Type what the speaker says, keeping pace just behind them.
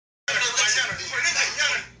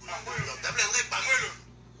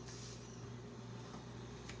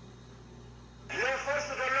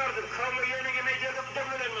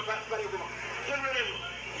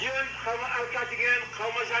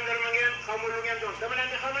ngeen doon dama leen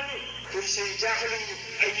di xamal ni policiers yi jaaxaluñ ñu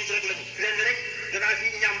ay nit rek lañu leen rek danaa fi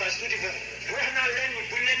ñambaas tuuti foofu wax naa leen ni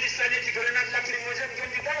buñ leen di sànni ci grenade lacrymogène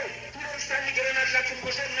ngeen di daw ku leen sànni grenade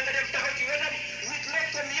lacrymogène na nga dem taxaw ci wetam nit lekk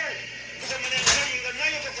comme yéen bu ko mënee noyyi nga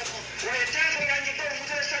noyyi ko ko waaye tant que yaa ngi daw mu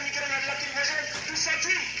jël sànni grenade lacrymogène du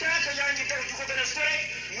sotti tant que yaa ngi daw du ko gën a sore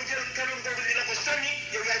mu jël kanam boobu di la ko sànni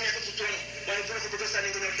yow yaa nekk ci tool waaye bu la ko bëgg a sànni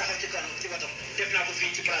nga ñëw taxaw ci kanam ci wetam def naa ko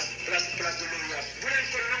fii ci place de l'Oréal bu leen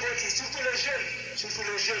ko nangoo ci surtout les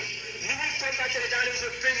jeunes ni ñuy combattre dans les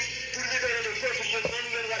autres pays pour libérer le peuple ñoom noonu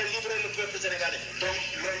ngeen war a libérer le peuple sénégalais donc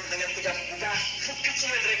loolu na ngeen ko jàpp bu baax fukki ci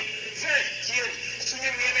yéen rek 20 ci yéen su ñu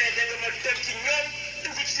ñemee da nga ma dem ci ñoom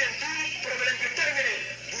dugg ci seen biir problème bi terminé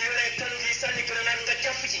bu yoree kanu bi sànni grenade nga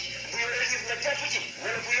jàpp ci bu yoree livre nga jàpp ci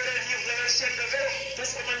wala bu yoree livre nga yor chaîne de vélo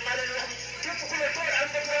parce que man maa leen wax ni képp ku la door am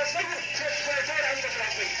nga droit fayu képp ku la door am nga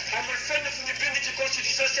droit fayu amul fenn fu ñu bind ci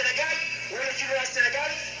constitution Sénégal wala ci loi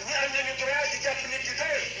Sénégal ñi am nañu droit di jàpp nit di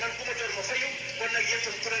doy man bu ma door ma fayu kon nag yéen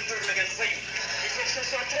tam ku leen door na ngeen fayu il faut que ce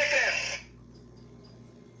soit très clair.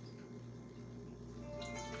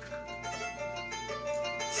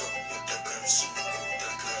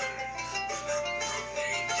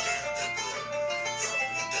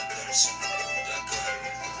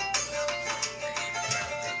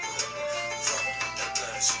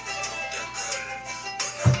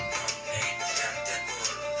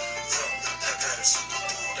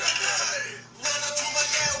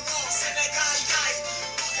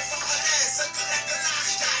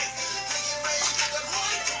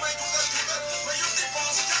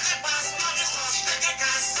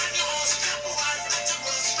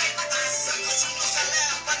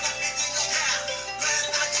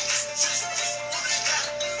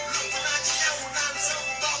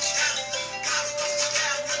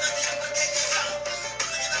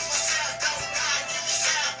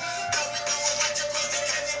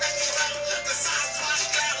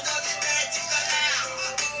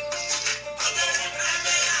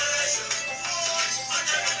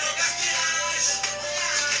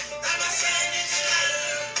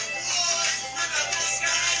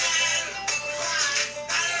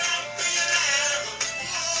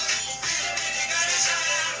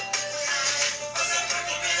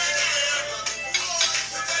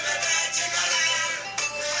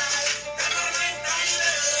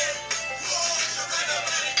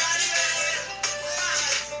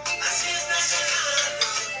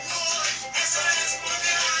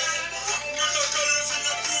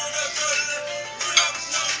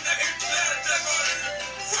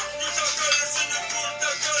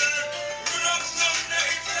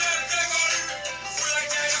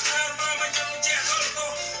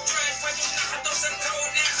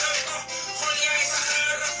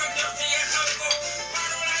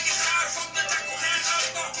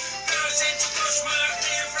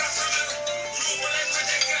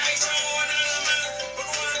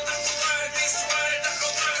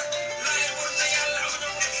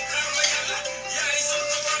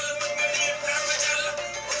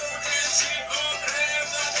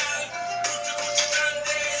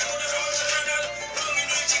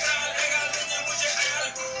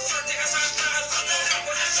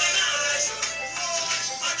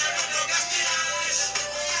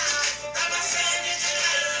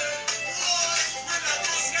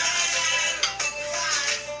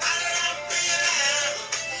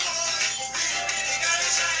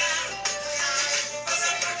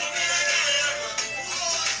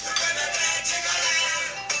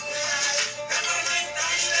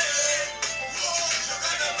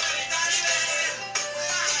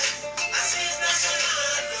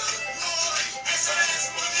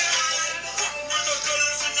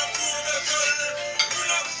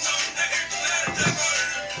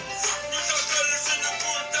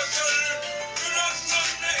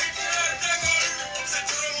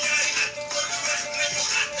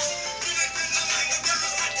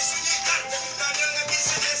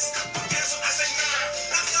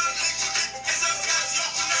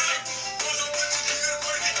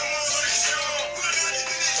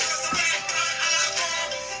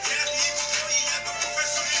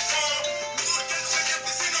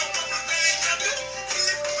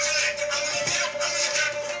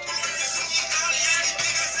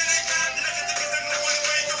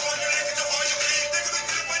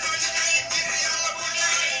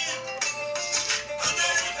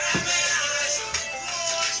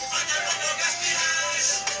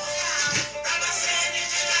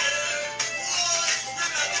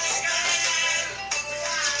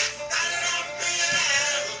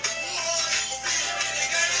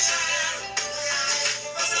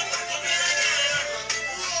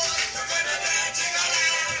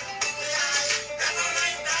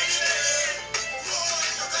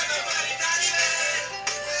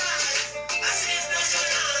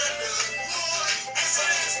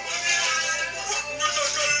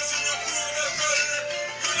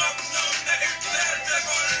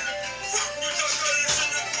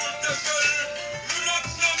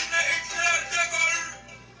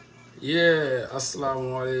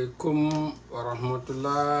 Assalamualaikum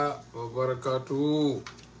warahmatullahi wabarakatuh.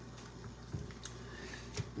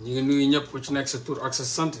 ñi ngi nuyu ñëpp ci nekk sa tur ak sa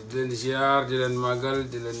sant di leen ziar di leen màggal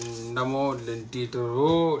di leen ndamoo di leen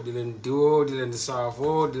tiitaroo di leen diwoo di leen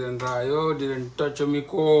saafoo di leen raayoo di leen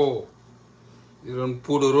toccamikoo di leen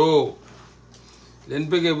puudaroo leen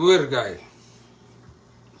bëggee bu wér gaay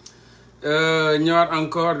ñëwaat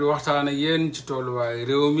encore di waxtaan ak yéen ci tolluwaay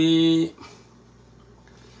réew mi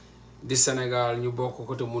di Sénégal ñu bokk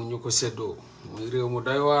ko te mun ñu ko séddoo muy réew mu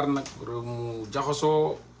doy waar nag réew mu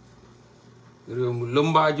jaxasoo réew mu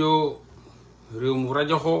lëmbaajoo réew mu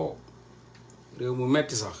rajoxoo réew mu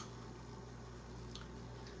metti sax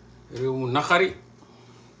réew mu naqari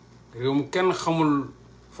réew mu kenn xamul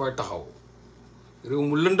fooy taxaw réew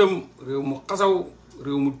mu lëndëm réew mu xasaw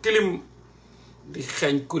réew mu tilim di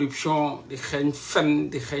xeeñ corruption di xeeñ fen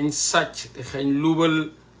di xeeñ sàcc di xeeñ luubal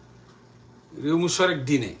réew mu sorek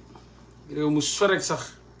diine réew mu sorek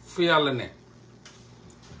sax fu yàlla ne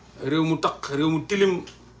réew mu taq réew mu tilim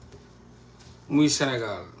muy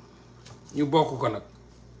Sénégal ñu bokk ko nag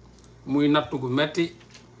muy nattu gu metti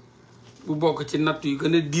bu bokk ci nattu yu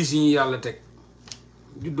gën a diis yi ñu yàlla teg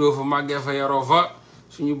juddoo fa màggee fa yaroo fa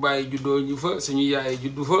suñu bàyyi juddoo ñu fa suñu yaay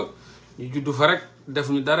juddu fa ñu juddu fa rek def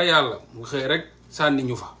ñu dara yàlla mu xëy rek sànni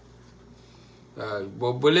ñu fa waaw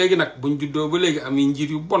boobu ba léegi nag buñ juddoo ba léegi am yi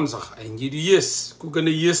njiit yu bon sax ay njiit yu yées ku gën a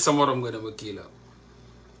yées sa morom nga dema kii la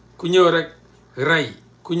ku ñëw rek rey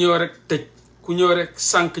ku ñëw rek tëj ku ñëw rek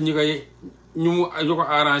sànq ñi koy ñu ko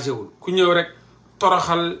arrangé wul ku ñëw rek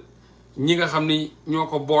toroxal ñi nga xam ni ñoo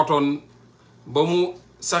ko bootoon ba mu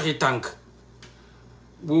saxi tànk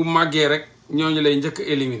bu màggee rek ñooñu lay njëkk a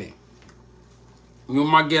éliminé ñu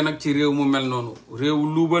màggee nag ci réew mu mel noonu réewu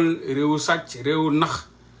luubal réewu sàcc réewu nax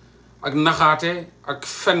ak naxaate ak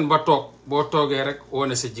fen ba toog boo toogee rek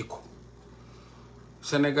wane sa jikko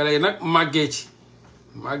sénégalais nag màggee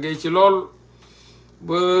ci lool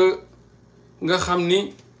ba nga xam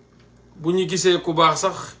ni bu ñu gisee ku baax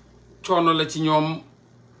sax coono la ci ñoom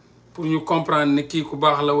pour ñu comprendre ne kii ku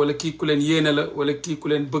baax la wala kii ku leen yéene la wala kii ku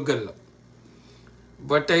leen bëggal la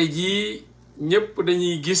ba tey jii ñépp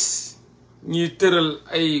dañuy gis ñuy tëral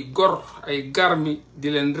ay gor ay garmi di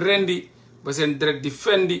leen rendi ba seen deret di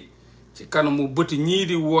fendi ci kanamu bëti ñii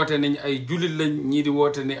di woote nañ ay jullit lañ ñii di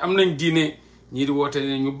woote ne am nañ diine ñii di woote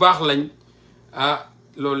ne ñu baax lañ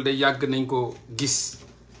loolu de yàgg nañ ko gis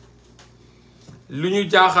lu ñu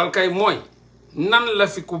jaaxal kay mooy nan la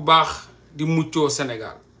fi ku baax di muccoo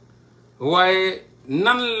Sénégal waaye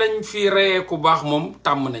nan lañ fi reyee ku baax moom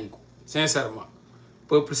tàmm nañ ko sincèrement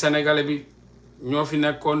peuple sénégalais bi ñoo fi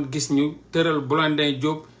nekkoon gis ñu tëral Blondin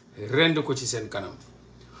Diop rendi ko ci seen kanam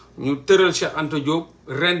ñu tëral Cheikh Anta Diop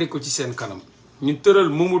rendi ko ci seen kanam ñu tëral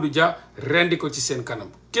Mamadou Dia rendi ko ci seen kanam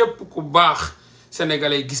képp ku baax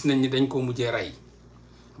sénégalais gis nañ ni dañ ko mujjee rey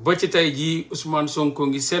ba ci tey jii Ousmane Sonko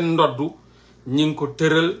ngi seen ndoddu ñi ngi ko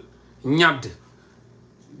tëral ñàdd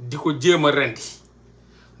di ko jéem a rendi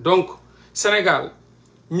donc Sénégal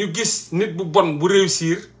ñu gis nit bu bon bu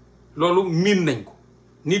réussir loolu miin nañ ko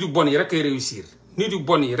nit yu bon yi rek ay réussir nit yu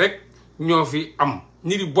bon yi rek ñoo fi am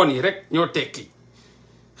nit yu bon yi rek ñoo tekki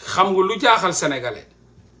xam nga lu jaaxal sénégalais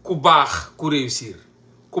ku baax ku réussir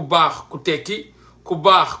ku baax ku tekki ku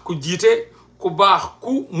baax ku jiite ku baax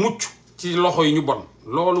ku mucc ci loxo yi ñu bon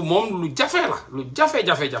loolu moom lu jafe la lu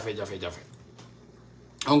jafe-jafe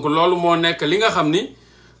donc loolu moo nekk li nga xam ni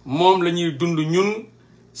moom la ñuy dund ñun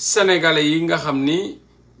sénégalais yi nga xam ni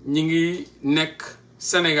ñi ngi nekk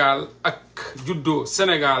Sénégal ak juddoo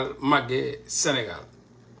Sénégal màggee Sénégal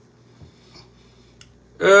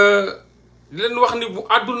leen wax ni bu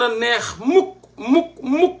àdduna neex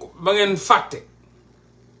mukk ba ngeen fàtte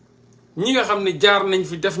ñi nga xam ne jaar nañ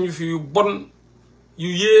fi def ñu fi yu bon yu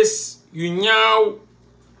yées yu ñaaw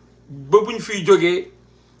ba buñ fiy jógee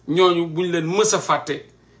ñooñu buñ leen mës a fàtte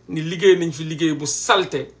ni liggéey nañ fi liggéey bu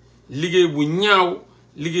salte liggéey bu ñaaw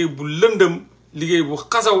liggéey bu lëndëm liggéey bu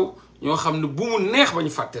xasaw ñoo xam ne bu mu neex ba ñu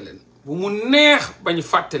fàtte leen bu mu neex ba ñu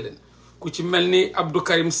fàtte leen ku ci mel ni Abdou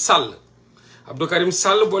Karim Sall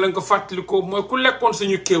boo leen ko fàttalikoo mooy ku lekkoon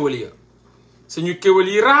suñu kéwal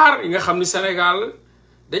yi raar yi nga xam ni Sénégal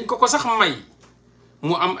dañ ko sax may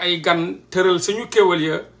mu am ay gan tëral suñu kéwal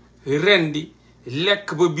ya rendi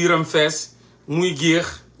lekk ba biiram fees muy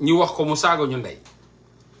géex ñu wax ko mu saaga ñu ndey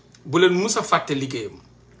bu leen mus a fàtte liggéeyam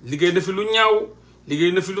liggéey na fi lu ñaaw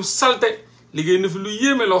liggéey na fi lu salte liggéey na fi lu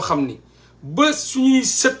yéeme loo xam ni ba suñuy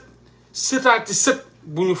sëtaati sët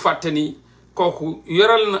bu ñu fàtte ni kooku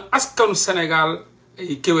yoral na askanu Sénégal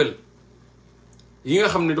ay kéwél yi nga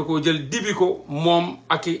xam ne da koo jël dibi ko moom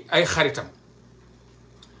ak ay xaritam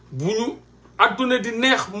bu ñu àdduna di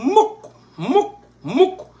neex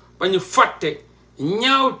mukk ba ñu fàtte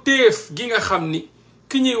ñaaw téef gi nga xam ni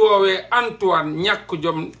ki ñuy woowee Antoine ñàkk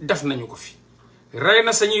jom def nañu ko fi rey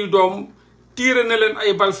na sañuy doom tiire na leen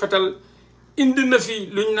ay bal fetal indi na fi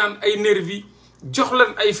lu ñu naan ay nervi jox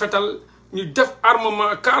leen ay fetal ñu def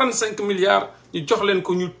armement 45 milliards ñu jox leen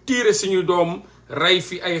ko ñu tiire suñuy doom rey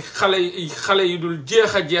fi ay xale yu dul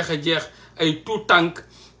jeex a jeex ay tout tànk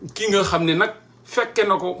ki nga xam ne nag fekke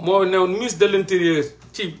na ko moo newoon ministre de l'intérieur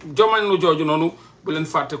ci jamono jooju noonu bu leen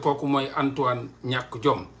fàtte kooku mooy Antoine ñàkk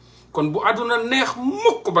jom kon bu àdduna neex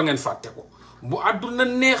mukk ba ngeen fàtte ko bu àdduna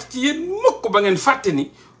neex ci yéen mukk ba ngeen fàtte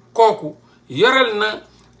ni kooku yorel na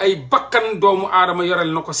ay bakkan doomu aadama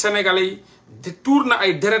yorel na ko sénégalais yi di tuur na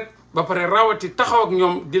ay deret ba pare rawati taxaw ak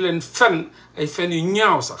ñoom di leen fen ay fen yu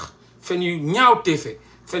ñaaw sax fen yu ñaaw téefe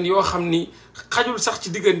fen yoo xam ni xajul sax ci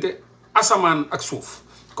diggante asamaan ak suuf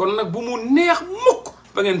kon nag bu mu neex mukk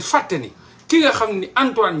ba ngeen fàtte ni ki nga xam ni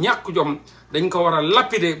Antoine ñàkk jom dañ ko war a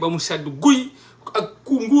lapider ba mu sedd guy ak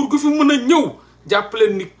ku nguur gu fi mën a ñëw jàpp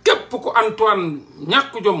leen ni képp ku Antoine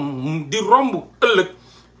ñàkk jom di romb ëllëg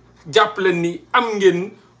jàpp leen ni am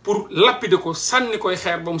ngeen pour lapider ko sànni koy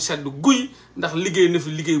xeer ba mu sedd guy ndax liggéey na fi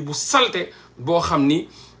liggéey bu salte boo xam ni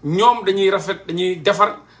ñoom dañuy rafet dañuy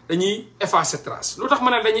defar dañuy effacer trace lu tax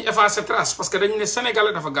ma ne dañuy effacer trace parce que dañu ne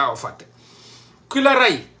sénégalais dafa gaaw a fàtte ki la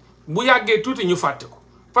rey bu yàggee tuuti ñu fàtte ko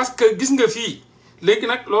parce que gis nga fii léegi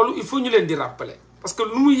nag loolu il faut ñu leen di rappeler parce que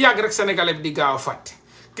lu muy yàgg rek sénégalais bi di gaaw a fàtte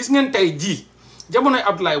gis ngeen tey jii jamonoy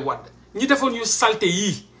Abdoulaye Wade ñi defoon yu salte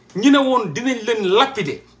yii ñi ne woon dinañ leen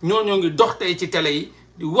lapider ñoo ngi dox tey ci télé yi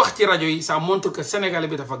di wax ci rajo yi ça montre que sénégalais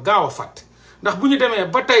bi dafa gaaw a fàtte ndax bu ñu demee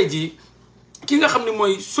ba tey jii ki nga xam ne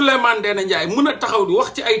mooy Souleymane Ndéné Ndiaye mën a taxaw di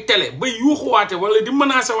wax ci ay télé ba yuuxuwaate wala di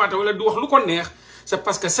menacer waate wala di wax lu ko neex c'est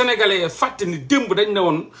parce que sénégalais fàtte ni démb dañ ne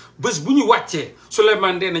woon bés bu ñu wàccee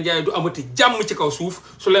Souleymane Ndéné Ndiaye du amati jàmm ci kaw suuf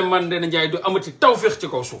Souleymane Ndéné Ndiaye du amati tawféex ci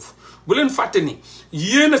kaw suuf bu leen fàtte ni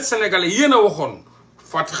yéen a sénégalais yéen a waxoon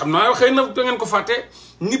fàtte xam naa xëy na da ngeen ko fàtte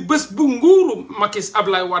ni bés bu nguuru Macky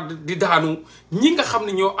Abdoulaye Wade di daanu ñi nga xam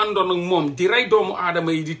ne ñoo àndoon ak moom di rey doomu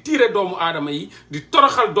aadama yi di tiire doomu aadama yi di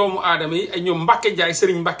toroxal doomu aadama yi ay ñoom Mbacke Ndiaye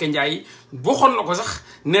Serigne Mbacke Ndiaye waxoon na ko sax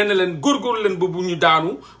nee na leen góorgóorlu leen ba bu ñu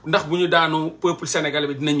daanu ndax bu ñu daanu peuple sénégalais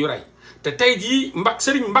bi dinañu rey te tey jii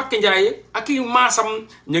Serigne Mbacke Ndiaye ak i maasam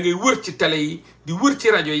ña ngay wër ci télé yi di wër ci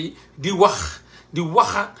rajo yi di wax di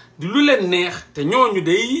waxa di lu leen neex te ñooñu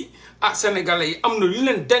day sénégalais yi am na lu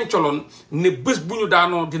leen dencaloon ne bés bu ñu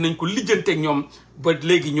daanoo dinañ ko lijjanteeg ñoom ba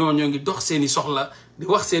léegi ñoo ngi dox seeni soxla di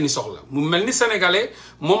wax seeni soxla mu mel ni sénégalais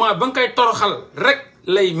moment ba nga koy toroxal rek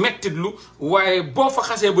lay mettitlu waaye boo fa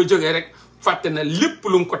xasee ba jógee rek fàtte na lépp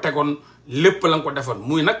lu nga ko tegoon lépp la nga ko defoon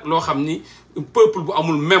muy nag loo xam ni peuple bu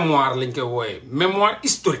amul mémoire lañ koy wooyee mémoire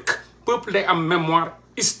historique peuple day am mémoire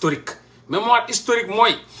historique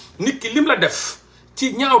mooy nit ki lim la def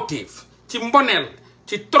ci ñaawteef ci mboneel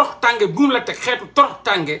ci torox tànge bu mu la teg xeetu torox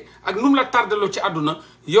tànge ak nu mu la tardeloo ci àdduna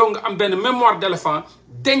yow nga am benn mémoire d'éléphant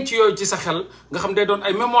denc yooyu ci sa xel nga xam day doon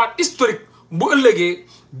ay mémoire historique bu ëllëgee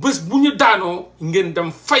bés bu ñu daanoo ngeen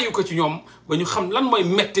dem fayu ko ci ñoom ba ñu xam lan mooy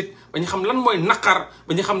mettit ba ñu xam lan mooy naqar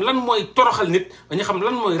ba ñu xam lan mooy toroxal nit ba ñu xam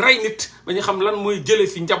lan mooy rey nit ba ñu xam lan mooy jële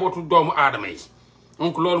fi njabootu doomu aadama yi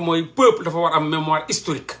donc loolu mooy peuple dafa war am mémoire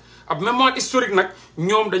historique ab mémoire historique nag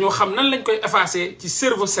ñoom dañoo xam nan lañ koy effacer ci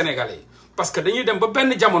cerveau sénégalais parce que dañuy dem ba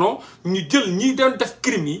benn jamono ñu jël ñi doon def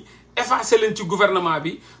crime yi effacer leen ci gouvernement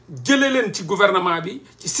bi jëlee leen ci gouvernement bi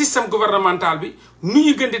ci système gouvernemental bi nu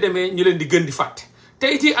ñu gën di demee ñu leen di gën di fàtte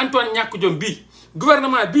tey jii Antoine ñàkk jom bii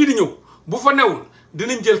gouvernement bii di ñëw bu fa newul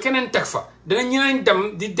dinañ jël keneen teg fa dinañ ñeneen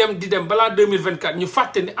di dem balaa 2024 ñu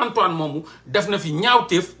fàtte ni Antoine moomu def na fi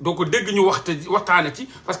ñaawteef doo ko dégg ñu waxtaane ci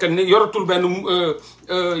parce que yoratul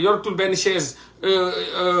benn chaise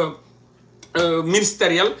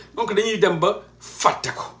ministériel donc dañuy dem ba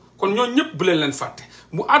fàtte ko kon ñooñu ñëpp bu leen fàtte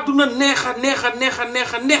bu àdduna neex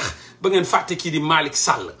ba ngeen fàtte kii di Malick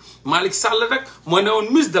Sall rek moo ne woon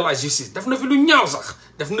ministre de la justice def na fi lu ñaaw sax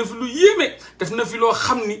def na fi lu yéeme def na fi loo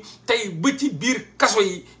xam ni tey ba ci biir kaso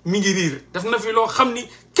yi mi ngi riir def na fi loo xam ni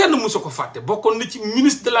kenn mësu ko fàtte bokkoon na ci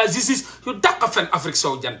ministre de la justice yu dàq fen Afrique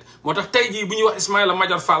sowu jant moo tax tey jii bu ñuy wax Ismaïla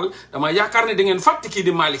Madior Fall dama yaakaar ne da ngeen fàtte kii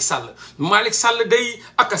di Malick Sall day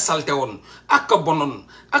ak a salte woon ak a bonoon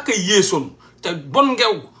ak a yéesoon te bon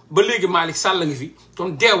ngeew ba léegi Malick Sall ngi fi kon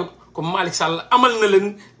deewut comme Malick Sall amal na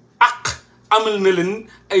leen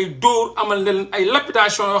ay dóor amal na leen ay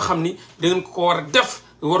lapidation yoo xam ni da ngeen ko war a def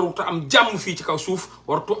warutu am jàmm fii ci kaw suuf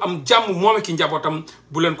warutu am jàmm moom ki njabootam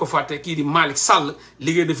bu leen ko fàtte kii di Malick Sall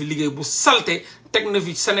liggéey na fi liggéey bu salte teg na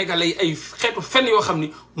fi sénégalais yi ay xeetu fenn yoo xam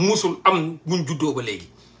ni musul am buñ juddoo ba léegi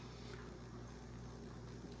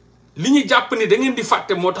li ñu jàpp ni da ngeen di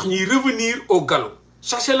fàtte moo tax ñuy revenir au galop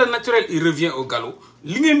cherchez le naturel il revient au galop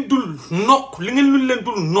li ngeen dul noq li ngeen lu leen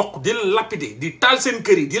dul noq di leen lapider di taal seen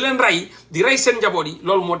kër yi di leen rey di rey seen njaboot yi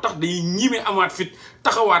loolu moo tax dañuy ñime amaat fit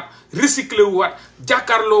taxawaat recycler wu waat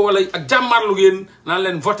jàkkaarloo wala ak jàmmaarlu yéen naan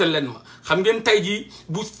leen voté leen ma xam ngeen tey jii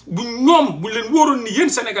bu ñoom bu leen wóoroon ni yéen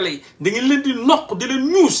sénégalais yi da ngeen leen di noq di leen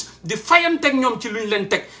ñuus di fayanteeg ñoom ci luñ leen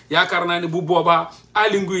teg yaakaar naa ne bu boobaa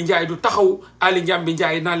Aly Ngouille Ndiaye du taxaw Aly Ndiambi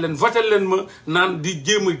Ndiaye naan leen voté leen ma naan di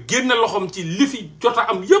jéem a génne loxoom ci li fi jot a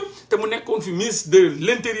am yëpp te mu nekkoon fi ministre de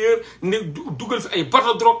l'intérieur ne dugal fi ay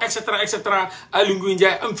bateau drogue et cetera Aly Ngouille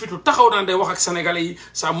Ndiaye am fitu taxaw naan day wax ak sénégalais yi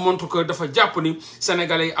ça montre que dafa jàpp ni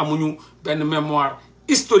sénégalais yi amuñu benn mémoire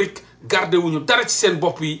historique gardé wuñu dara ci seen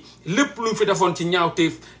bopp yi lépp lu mu fi defoon ci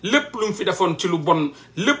ñaawteef lépp lu mu fi defoon ci lu bon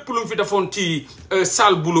lépp lu mu fi defoon ci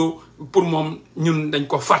sale boulot pour moom ñun dañ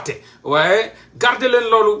ko fàtte waaye gardé leen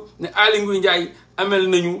loolu ne Aly Ngouille Ndiaye amel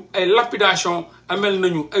nañu ay lapidation amel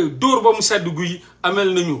nañu ay dóor ba mu sedd guy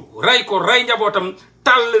amel nañu rey ko rey njabootam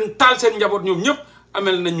taal seen njaboot ñoom ñëpp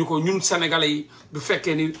amel nañu ko ñun sénégalais yi bu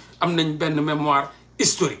fekkee ni am nañ benn mémoire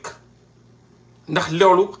historique ndax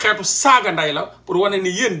loolu xeetu saaga nday la pour wane ni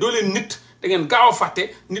yéen doo leen nit da ngeen gaaw a fàtte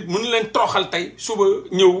nit mënu leen toroxal tey suba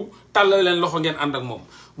ñëw tàllal leen loxo ngeen ànd ak moom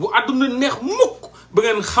bu àdduna neex mukk ba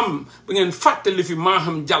ngeen xam ba ngeen fàtte li fi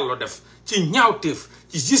Maham Diallo def ci ñaawteef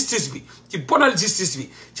ci justice bi ci bonal justice bi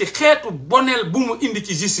ci xeetu boneel bu mu indi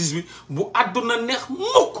ci justice bi bu àdduna neex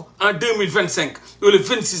mukk en 2025 wala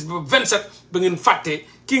 26 ba 27 ba ngeen fàtte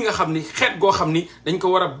kii nga xam ni xeet goo xam ni dañ ko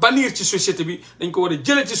war a bannir ci société bi dañ ko war a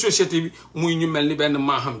jële ci société bi muy ñu mel ni benn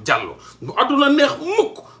Maham Diallo bu àdduna neex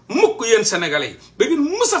mukk yéen sénégalais yi ba ngeen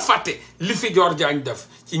mës a fàtte li fi Dior Diagne def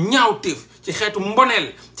ci ñaawteef ci xeetu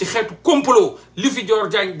mboneel ci xeetu complot li fi Dior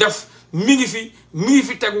Diagne def mi ngi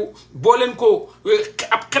fi tegu boo leen ko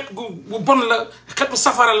ab xet bu bon la xetu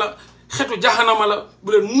safara la xetu jahanama la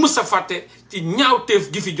bu leen mës a fàtte ci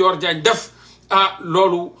ñaawteef gi fi Dior Diagne def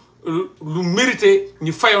loolu lu mérité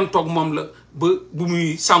ñu fayoon toog moom la ba bu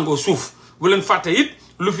muy sàngoo suuf bu leen fàtte it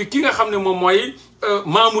lu fi ki nga xam ne moom mooy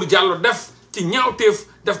Mamour Diallo def ci ñaawteef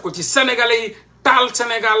def ko ci sénégalais yi taal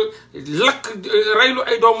Sénégal lakk reylu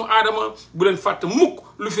ay doomu aadama bu leen fàtte mukk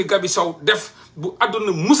lu fi Gabi Sow def bu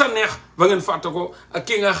àdduna musa neex ba ngeen fàtte ko ak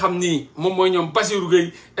ki nga xam ni moom mooy ñoom Bassirou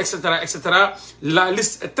Gueye et cetera la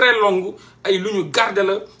liste est très longue ay lu ñu garder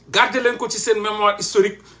la garder leen ko ci seen mémoire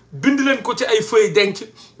historique bind leen ko ci ay feuilles denc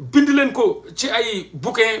bind leen ko ci ay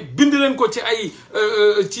bouquin bind leen ko ci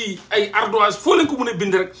ay ardoise foo leen ko mën a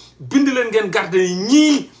bind rek bind leen ngeen garder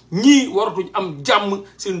ñii waratuñ am jàmm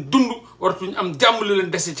seen dund waratuñ am jàmm lu leen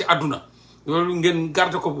dese ci àdduna loolu ngeen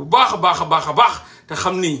garder ko bu baax a baax te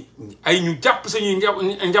xam ni ay ñu jàpp suñuy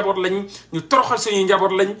njaboot lañ ñu toroxal suñuy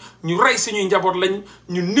njaboot lañ ñu rey suñuy njaboot lañ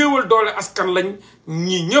ñu néewal doole askan lañ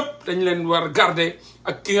ñii ñëpp dañ leen war garder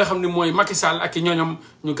ak ki nga xam ne mooy Macky Sall ak i ñooñam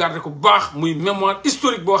ñu garder ko bu baax muy mémoire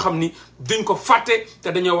historique boo xam ni duñ ko fàtte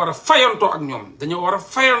te dañoo war a fayantoo ak ñoom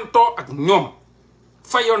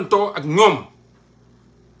fayantoo ak ñoom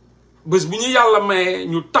bés bu ñu yàlla mayee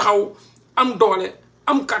ñu taxaw am doole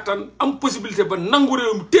am kàttan am possibilité ba nangu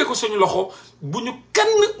réew mi tee ko suñu loxo bu ñu kenn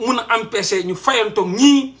mun a empêcher ñu fayantoog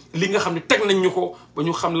ñii li nga xam ne teg nañ ñu ko ba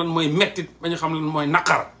ñu xam lan mooy mettit ba ñu xam lan mooy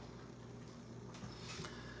naqar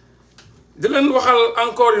di leen waxal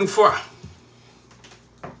encore une fois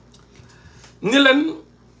ni leen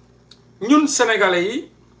ñun sénégalais yi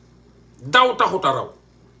daw taxut a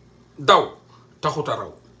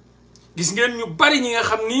raw gis ngeen ñu bari ñi nga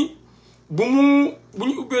xam ni bu ñu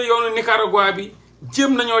ubbee yoonu Nicaragua bi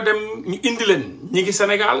jéem nañoo dem ñu indi leen ñi ngi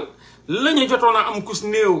Sénégal la ñu jotoon a am kus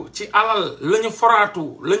néew ci alal la ñu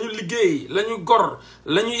foraatu la ñu liggéey la ñu gor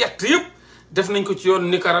la ñu yett yëpp def nañ ko ci yoonu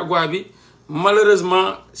Nicaragua bi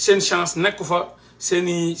malheureusement seen chance nekku fa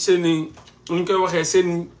seeni nu ñu koy waxee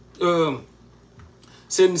seen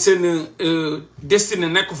destinée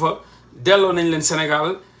nekku fa delloo nañ leen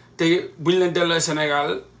Sénégal te bu ñu leen delloo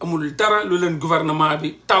Sénégal amul dara lu leen gouvernement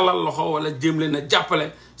bi tàllal loxo wala jéem leen a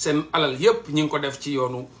jàppale seen alal yépp ñi ngi ko def ci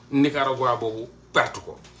yoonu Nicaragua boobu perte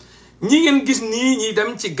ko ñi ngeen gis nii ñi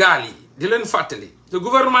dem ci gaal yi di leen fàttali le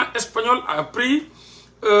gouvernement espagnol a pris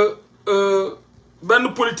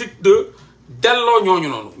benn politique de delloo ñooñu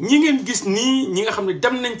noonu ñi ngeen gis nii ñi nga xam ne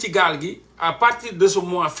dem nañ ci gaal gi à partir de ce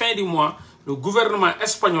mois fin du mois le gouvernement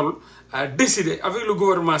espagnol a décidé avec le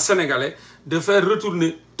gouvernement sénégalais de faire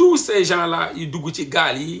retourner tous ces gens-là yu dugg ci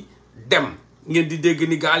gaal yi dem ngeen di dégg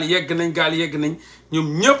ni gaal yegg nañ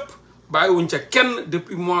ñoom ñëpp bàyyiwuñ ca kenn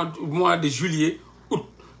depuis mois de juillet août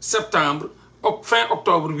septembre fin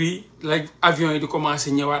octobre bi la avion yi di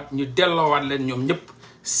commencé ñëwaat ñu delloowaat leen ñoom ñëpp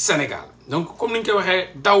Sénégal donc comme ni ñu koy waxee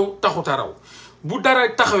daw taxut a raw bu dara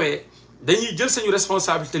taxawee dañuy jël sañu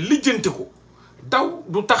responsabilité lijjanti ko daw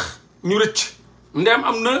du tax ñu rëcc ndem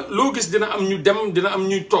am na loo gis dina am ñu dem dina am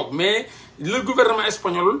ñuy toog mais le gouvernement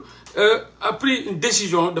espagnol a pris une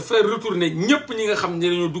décision de faire retourner ñëpp ñi nga xam ne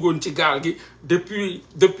dañoo duggoon ci gaal gi depuis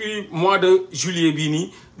mois de juillet bii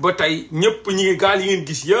nii ba tey ñëpp ñi ngi gaal yi ngeen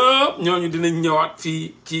gis yëpp ñooñu dinañ ñëwaat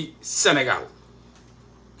fii ci Sénégal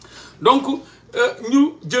donc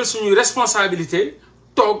ñu jël suñuy responsabilité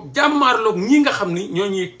toog jàmmaarloog ñi nga xam ni ñoo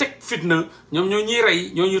ñuy teg fitna ñoom ñoo ñuy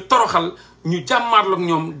rey ñoo ñuy toroxal ñu jàmmaarloog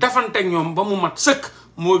ñoom defanteeg ñoom ba mu mat sëkk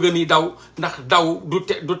moo gën yi daw ndax daw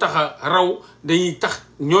du tax a raw dañuy tax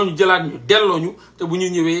ñooñu jëlaat ñu delloo ñu te bu ñu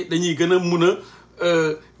ñëwee dañuy gën a mun a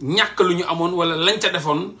ñàkk lu ñu amoon wala lañ ca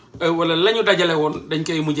defoon wala la ñu dajale woon dañ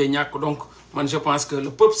koy mujjee ñàkk. donc man je pense que le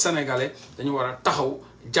peuple sénégalais dañu war a taxaw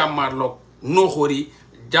jàmmaarloog nooxóor yi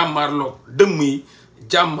jàmmaarloog dëmm yi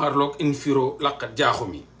jàmmaarloog infiro laqat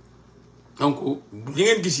jaaxum yi. donc li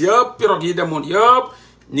ngeen gis yëpp pirogue yi demoon yëpp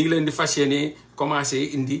ñu ngi leen di fas yéene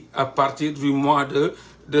commencé indi à partir du mois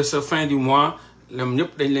de ce fin du mois ñoom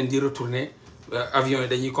ñëpp dañ leen di retourner avions yi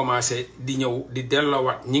dañuy commencé di ñëw di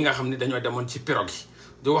delloowaat ñi nga xam ne dañoo demoon ci pirogue yi.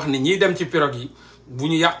 di wax ni ñiy dem ci pirogue yi bu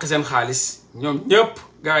ñu yàq seen xaalis ñoom ñëpp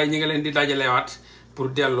gars yi ñi nga leen di dajalewaat pour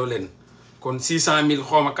delloo leen kon 600 000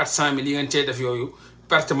 xaw ma 400 000 yi ngeen cee def yooyu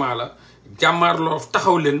pertement la. jàmmaarloo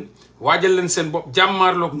taxaw leen waajal leen seen bopp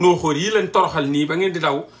jàmmaarloog nooxóor yi leen toroxal nii ba ngeen di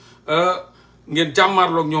daw ngeen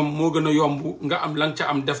jàmmaarloog ñoom moo gën a yomb nga am la nga ca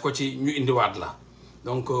am def ko ci ñu indiwaat la.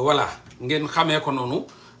 donc voilà ngeen xamee ko noonu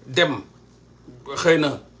dem xëy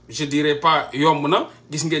na je dirais pas yomb na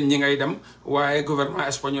gis ngeen ñi ngay dem waaye gouvernement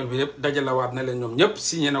espagnol bi yëpp dajalawaat na leen ñoom ñëpp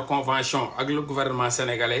signé na convention ak le gouvernement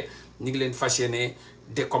sénégalais ñu ngi leen fas yéene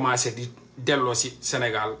de commencé di delloo si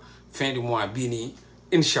Sénégal fin du mois bii nii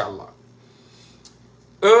incha allah.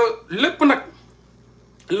 lépp nag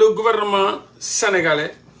le gouvernement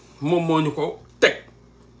sénégalais moom moo ñu ko teg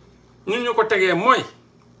ñun ñu ko tegee mooy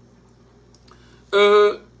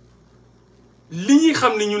li ñuy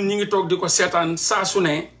xam ni ñun ñu ngi toog di ko seetaan saa su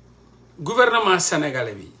ne gouvernement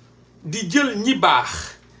sénégalais bi di jël ñi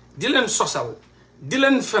baax di leen sosal di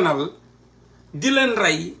leen fenal di leen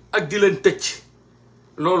rey ak di leen tëcc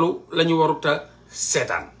loolu la ñu warut a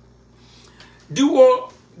seetaan di woo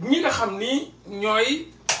ñi nga xam ni ñooy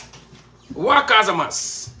waa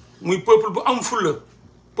Casamance muy peuple bu am fulla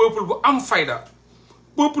peuple bu am fayda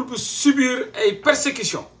peuple bu subir ay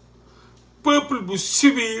persécutions peuple bu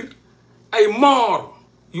subir ay mort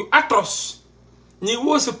yu atroce ñuy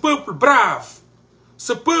woo ce peuple brave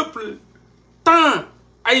ce peuple tant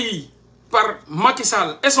ay par Macky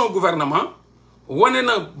Sall et son gouvernement wane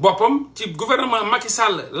na boppam ci gouvernement Macky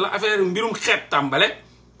Sall la affaire mbirum xeet tàmbale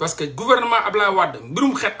parce que gouvernement Abdoulaye Wade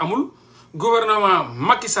mbirum xeet amul gouvernement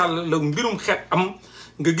Macky Sall la mbirum xeet am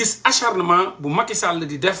nga gis acharnement bu Macky Sall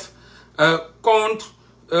di def contre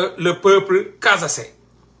le peuple casacé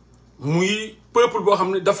muy peuple boo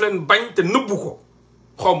xam ne daf leen bañ te nëbbu ko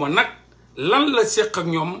xaw ma nag lan la séq ak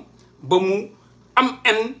ñoom ba mu am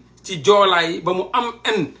en ci joolaay yi ba mu am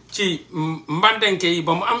en ci mbandenke yi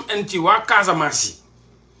ba mu am en ci waa Casamance yi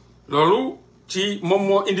loolu ci moom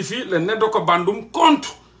moo indi fii le ne do ko bandum contre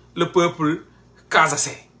le peuple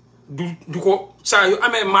casacé du ko saa yu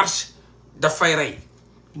amee marche dafay rey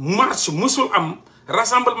marche musul am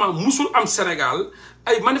rassemblement musul am Sénégal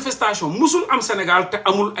ay manifestation musul am Sénégal te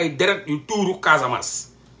amul ay deret yu tuuru Casamance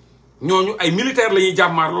ñooñu ay militaire la ñuy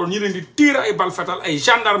jàmmaar loolu ñi leen di tiir ay bal fetal ay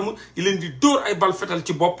gendarme yi leen di dóor ay bal fetal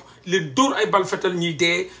ci bopp leen dóor ay bal fetal ñuy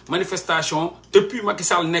dee manifestation depuis Macky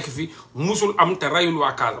Sall nekk fi musul am te reyul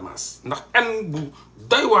waa Casamance ndax en bu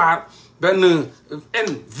doy waar benn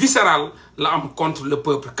haine viscérale la am contre le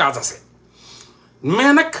peuple casacé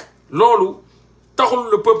mais nag loolu taxul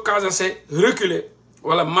le peuple casacé reculer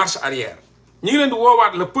wala marche arrière ñi ngi leen di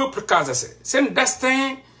woowaat le peuple casacé seen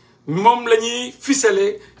destin moom la ñuy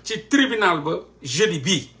ficeler ci tribunal ba jeudi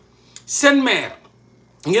bii seen maire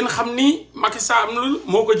ngeen xam ni Macky Sall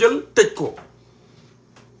moo ko jël tëj ko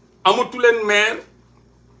amatu leen maire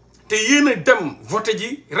te yéen a dem voté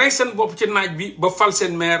ji rey seen bopp ci naaj bi ba fal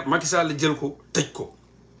seen maire Macky Sall jël ko tëj ko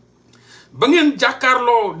ba ngeen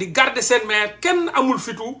jàkkaarloo di garder seen maire kenn amul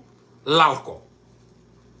fitu laal ko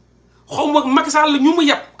xaw ma Macky Sall ñu mu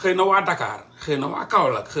yab xëy na waa Dakar xëy na waa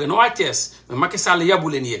Kaolack xëy na waa Thiès mais Macky Sall yabu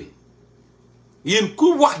leen yéen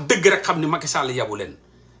ku wax dëgg rek xam ni Macky Sall yabu leen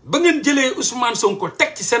ba ngeen jëlee Ousmane Sonko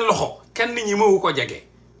teg ci seen loxo kenn ñi mewu ko jege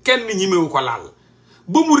kenn ñi mewu ko laal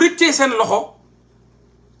ba mu rëccee seen loxo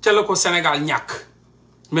ca la ko Sénégal ñàkk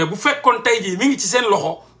mais bu fekkoon tey jii mi ngi ci seen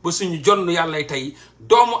loxo ba suñu jonn yàllay tey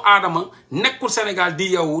doomu aadama nekkul Sénégal di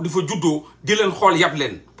yow di fa juddoo di leen xool yab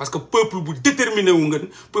leen parce que peuple bu déterminé wu ngeen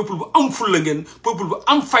peuple bu am fulla ngeen peuple bu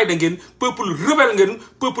am fayda ngeen peuple rebelle ngeen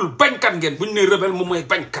peuple bañkat ngeen bu ñu nee rebelle moom mooy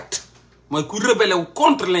bañkat mooy ku rebelle wu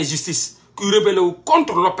contre l'injustice ku rebelle wu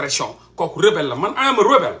contre l'oppression kooku rebelle la man am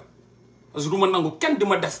rebelle parce que du ma nangu kenn di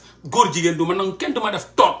ma def góor jigéen du ma nangu kenn di ma def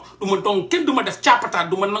toot du ma nangu kenn di ma def càppataat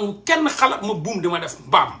du ma nangu kenn xalaat ma buum di ma def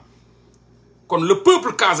mbaam kon le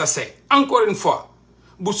peuple casaçais encore une fois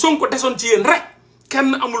bu Sonko desoon ci yéen rek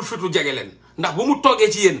kenn amul fitu jege leen ndax ba mu toogee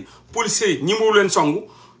ci yéen policiers ñi mu leen songu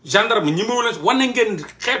gendarme ñi mu leen wane ngeen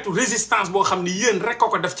xeetu résistance boo xam ni yéen rek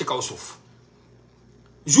ko def ci kaw suuf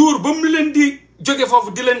jour ba mu leen di jóge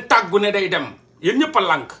foofu di leen tàggu ne day dem yéen ñëpp a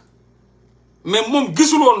lànk mais moom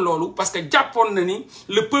gisul woon loolu parce que jàppoon na ni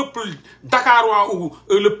le peuple dakarois ou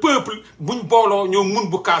le peuple buñ booloo ñoo mun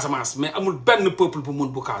bu Casamance mais amul benn peuple bu mun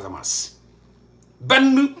bu Casamance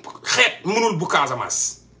benn xeet munul bu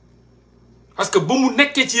Casamance parce que ba mu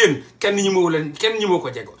nekkee ci yéen kenn ñi moo ko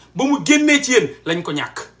jego ba mu génnee ci yéen lañ ko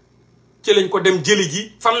ñàkk ci lañ ko dem jëli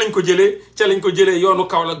ji fan lañ ko jëlee ca lañ ko jëlee yoonu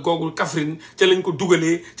Kaolack googu Kaffrine ca lañ ko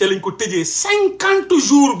dugalee ca lañ ko tëjee 50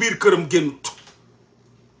 jours biir këram génnut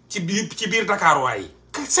ci biir Dakar waay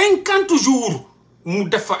 50 jours mu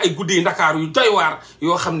def fa ay guddi Dakar yu doy waar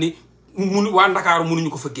yoo xam ni waa Dakar mënuñu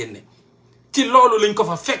ko fa génne ci loolu lañ ko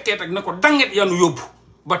fa fekkee tak ne ko danget yanu yóbbu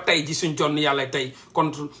ba tey ji suñ jonn yàlla tey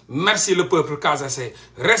contre merci le peuple casaçais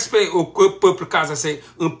respect au peuple casaçais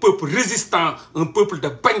un peuple résistant un peuple de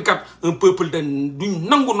bañkat un peuple de duñ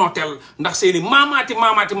nangu nooteel ndax seeni maamaati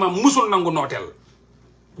maam musul nangu nooteel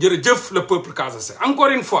jërëjëf le peuple casaçais encore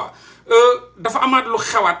une fois dafa amaat lu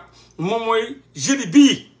xewaat moom mooy jeudi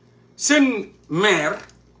bii seen maire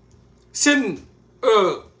seen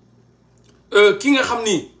ki nga xam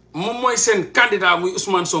ni moom mooy seen candidat muy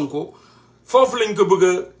Ousmane Sonko foofu lañ ko bëgg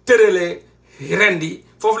a tëralee rendi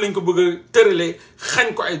foofu lañ ko bëgg a tëralee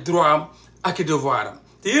xañ ko ay droit am ak i devoir am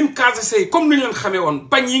te yéen casaçais comme ni ñu leen xamee woon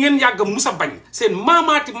bañ yi ngeen yàgg musa bañ seen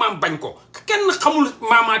maamaati maam bañ ko kenn xamul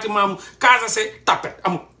maamaati maam casaçais tapet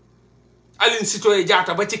amul Aline Sitoé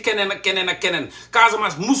Diatta ba ci keneen ak keneen ak keneen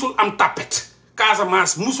Casamance musul am tapet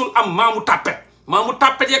Casamance musul am maamu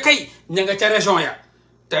tapet ya kay ña nga ca région ya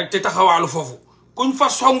te taxawaalu foofu kuñ fa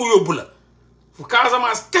songu yóbbu la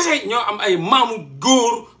Casamance kese ñoo am ay maamu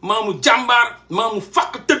góor maamu jàmbaar maamu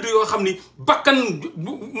fàq tëdd yoo xam ni bakkan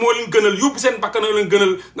moo leen gënal yóbbu seen bakkan moo leen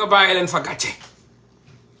gënal nga bàyyi leen fa gàcce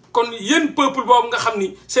kon yéen peuple boobu nga xam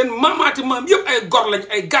ni seen maamaati maam yëpp ay gor lañ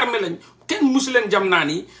ay garme lañ kenn musu leen jam naa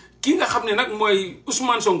ni ki nga xam ne nag mooy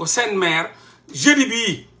Ousmane Sonko seen maire jeudi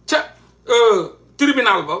bii ca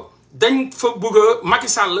tribunal ba dañ fa bëgg a Macky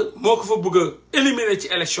Sall moo ko fa bëgg a éliminer ci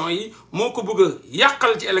élection yi moo ko bëgg a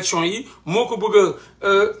yàqal ci élection yi moo ko bëgg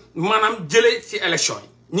a maanaam jëlee ci élection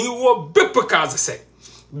yi ñu ngi woo bépp casaçais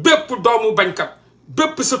bépp doomu bañkat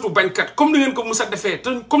bépp sëtu bañkat comme ni ngeen ko mus a defee te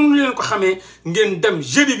comme ni ngeen ko xamee ngeen dem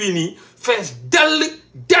jeudi bii nii fees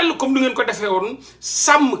dell comme ni ngeen ko defee woon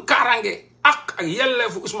sàmm kaaraange ak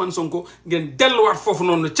yelleefu Ousmane Sonko ngeen delluwaat foofu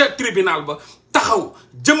noonu ca tribunal ba taxaw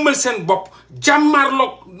jëmmal seen bopp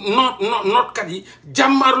jàmmaarloog nootkat yi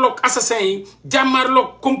jàmmaarloog assassins yi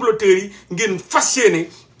jàmmaarloog comploteurs yi ngeen fas yéene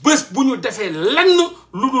bés bu ñu defee lenn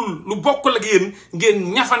lu bokkul ak yéen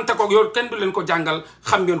ngeen ñafante ko yow kenn du leen ko jàngal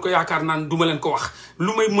xam ngeen ko yaakaar naan duma leen ko wax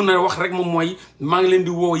lu may mën a wax rek moom mooy maa ngi leen di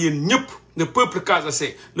woo yéen ñëpp le peuple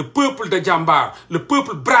casaçais le peuple de Jambar le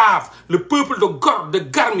peuple brave le peuple de Gor de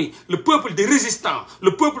Garmi le peuple de résistant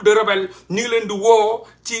le peuple de rebelle ñu ngi leen di woo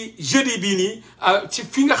ci jeudi bii nii ci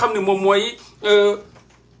fi nga xam ne moom mooy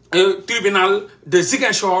tribunal de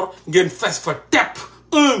Ziguinchor ngeen fes fa tepp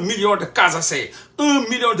 1 million de casaçais 1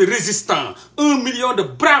 million de résistants 1 million de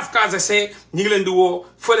braves casaçais ñu ngi leen di woo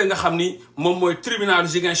fële nga xam ni moom mooy tribunal de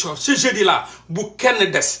Ziguinchor ce jeudi là bu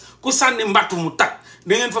kenn des ku sànni mbatt mu tag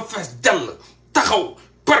da ngeen fa fees dell taxaw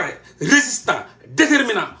pare résistant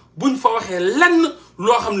déterminant buñ fa waxee lenn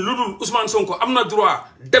loo xam ne lu dul Ousmane Sonko am na droit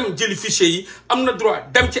dem jëli fichier yi am na droit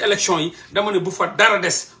dem ci élection yi dama ne bu fa dara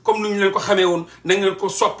des comme ni ñu leen ko xamee woon na ngeen ko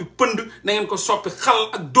soppi pënd na ngeen ko soppi xal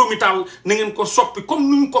ak dóomitaal na ngeen ko soppi comme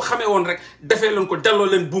ni ñu ko xamee woon rek defee leen ko delloo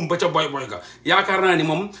leen buum ba ca boy ga yaakaar naa ni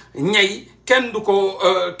moom ñay kenn du ko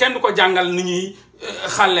jàngal ni ñuy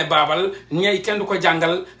xàlle baabal ñay kenn du ko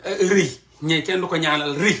jàngal riz ñee kenn du ko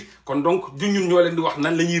ñaanal ri kon donc du ñun ñoo leen di wax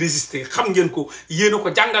nan la ñuy résister xam ngeen ko yéen a ko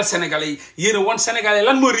jàngal sénégalais yi yéen a won sénégalais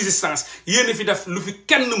lan mooy résistance yéen a fi def lu fi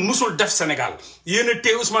kenn musul def Sénégal yéen a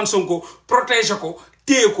téye Ousmane Sonko protéger ko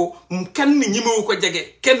téye ko kenn ñimewu ko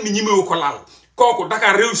jege kenn ñimewu ko laal kooku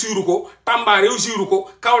Dakar réussiru ko Tamba réussiru ko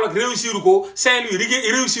Kaolack réussiru ko Saint-Louis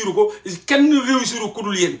réussiru ko kenn réussiru ku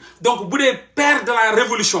dul yéen donc bu dee père de la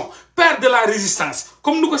révolution père de la résistance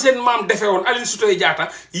comme ni ko seen maam defee woon Aline Sitoé Diatta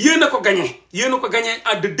yéen a ko gagné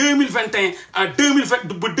de 2021 à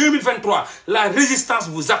 2023 la résistance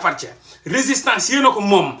vous appartient résistance yéen a ko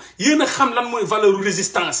moom yéen a xam lan mooy valeur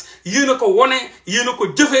résistance yéen a ko wone yéen a ko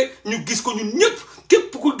jëfee ñu gis ko ñun ñëpp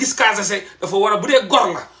képp ku gis Casaase dafa war a bu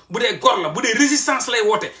dee gor la bu dee résistance lay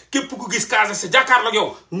woote képp ku gis Casaase jàkkaarloo ak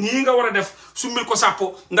yow ñii nga war a def summil ko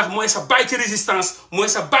sàppo ndax mooy sa baay ci résistance mooy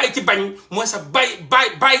sa baay ci bañ mooy sa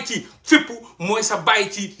baay ci fépp mooy sa baay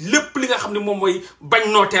ci lépp li nga xam ne moom mooy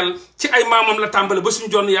bañ nooteel ci ay maamam la tàmbale ba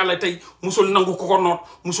suñu jonn yàlla tey musul nangu ko noot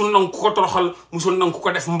musul nangu ko toroxal musul nangu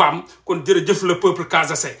ko def mbaam kon jërëjëf le peuple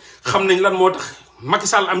Casaase xam nañ lan moo tax Macky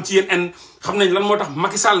Sall am ci yéen en xam nañ lan moo tax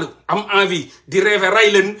Macky Sall am envie di rêver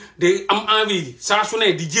ray leen di am envie saa su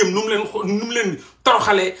ne di jéem nu mu leen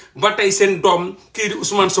toroxalee ba tey seen doom kii di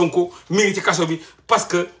Ousmane Sonko mi ngi ci kaso bi parce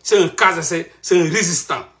que c'est un Casaase c'est un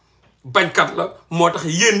résistant bañkat la moo tax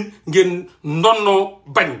yéen ngeen ndonnoo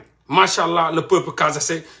bañ macha allah le peuple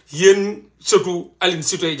Casaase yéen surtout Aline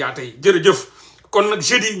Sitoé Diatta yi jërëjëf kon nag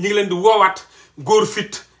jeudi ñu ngi leen di woowaat góor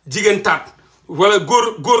fit jigéen taat wala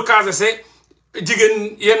góor Casaase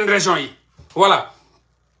jigéen yenn région yi voilà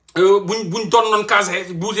buñ doon noon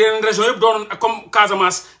Casaase bu yeneen région yëpp doon comme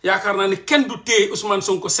Casamance yaakaar naa ne kenn du téye Ousmane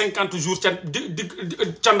Sonko 50 jours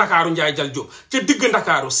ca Ndakaaru Njaay Jal Jóob ca digg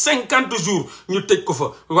Ndakaaru 50 jours ñu tëj ko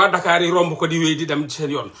fa waa Dakar yi romb ko di wéy di dem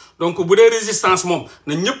seen yoon donc bu dee résistance moom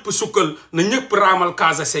na ñëpp sukkal na ñëpp raamal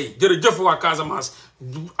Casaase yi jërëjëf waa Casamance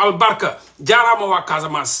albarka jaaraama waa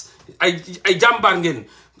Casamance ay jàmbaar ngeen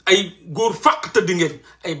ay góor fàq tëdd ngeen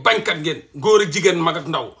ay bañkat ngeen góor ak jigéen mag ak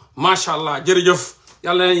ndaw macha allah jërëjëf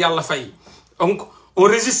yàlla leen yàlla fay donc on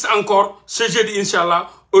résiste encore ce jeudi incha allah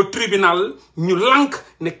au tribunal ñu lànk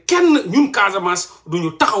ne kenn ñun Casamance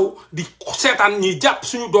duñu taxaw di seetaan ñuy jàpp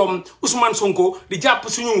suñu doom Ousmane Sonko di jàpp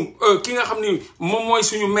suñu ki nga xam ni moom mooy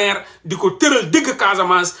suñu maire di ko tëral dëgg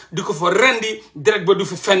Casamance di ko fa rendi direct ba du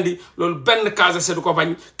fi fendi loolu benn Casaase du ko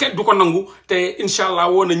bañ kenn du ko nangu te incha allah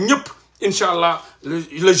woo na ñëpp incha allah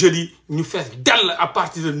le jeudi ñu fees dell à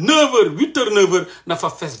partir de 9h 8h 9h na fa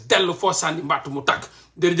fees dell foo sànni mbaatu mu tàkk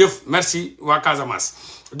jërëjëf merci waa Casamance.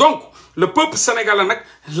 donc le peuple sénégalais nag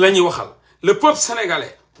la ñuy waxal le peuple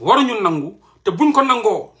sénégalais waruñu nangu te buñ ko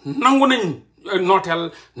nangoo nangu nañ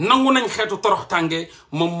nooteel nangu nañ xeetu torox tànge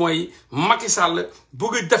moom mooy Macky Sall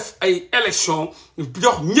bëgg def ay élection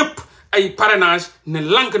jox ñëpp ay parrainage ne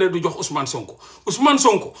lànk ne du jox Ousmane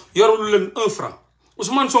Sonko yorul leen 1 franc.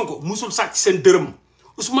 Ousmane Sonko musul sàcc seen dërëm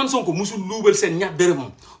Ousmane Sonko musul luubal seen ñaar dërëm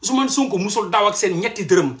Ousmane Sonko musul daw ak seen ñetti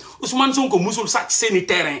dërëm Ousmane Sonko musul sàcc seeni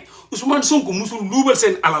terrain Ousmane Sonko musul luubal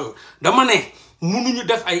seen alal dama ne mënuñu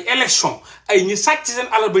def ay élection ay ñi sàcc seen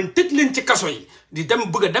alal bañ tëj leen ci kaso yi di dem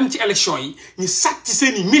bëgg a dem ci élection yi ñu sàcc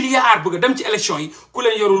seeni milliards bëgg a dem ci élection yi ku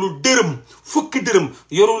leen yorulu dërëm fukki dërëm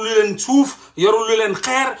yorulu leen suuf yorulu leen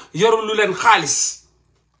xeer yorulu leen xaalis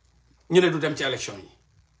ñu ne du dem ci élection yi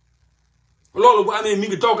loolu bu amee mi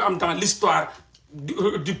ngi doog am dans l'histoire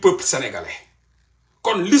du peuple sénégalais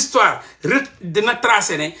kon l'histoire dina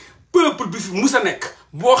tracé ne peuple bi fi mus a nekk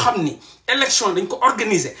boo xam ni élection dañ ko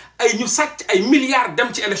organiser ay ñu sàcc ay milliards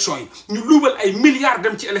dem ci élection yi ñu luubal ay milliards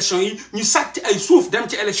dem ci élection yi ñu sàcc ay suuf dem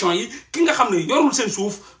ci élection yi ki nga xam ne yorul seen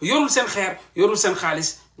suuf yorul seen xeer yorul seen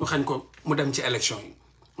xaalis ñu xañ ko mu dem ci élection yi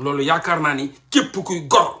loolu yaakaar naa ni képp kuy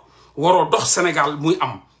gor waroo dox Sénégal muy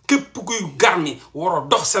am képp kuy garmi waroo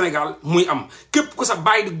dox Sénégal muy am képp ku sa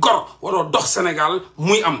baay di gor waroo dox Sénégal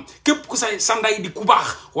muy am képp ku sa nday di ku baax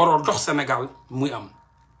waroo dox Sénégal muy am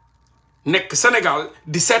nekk Sénégal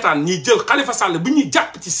di seetaan ñiy jël Khalifa Sall bi ñuy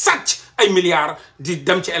jàpp ci sàcc ay milliards di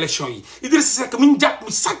dem ci élection yi Idrissa Seck mi ñu jàpp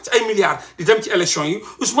ci sàcc ay milliards di dem ci élection yi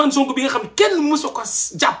Ousmane Sonko bi nga xam kenn mësu ko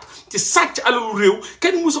jàpp ci sàcc alalu réew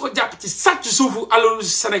kenn mësu ko jàpp ci sàcc suufu alalu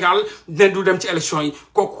Sénégal ne du dem ci élection yi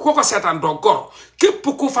kooku ko seetaan doo gor képp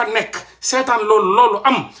ku fa nekk seetaan loolu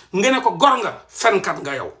am nga ne ko gor nga fenkat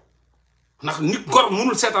nga yow ndax nit gor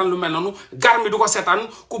mënul seetaan lu mel noonu gar mi du ko seetaan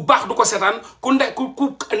ku baax du ko seetaan ku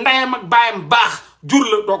ndeyam ak baayam baax jur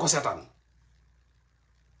la doo ko seetaan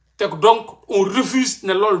te donc on refuse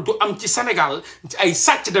ne loolu du am ci Sénégal ay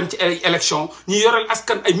sàcc dem ci ay élection ñu yoreel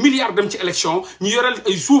askan ay milliards dem ci élection ñu yoreel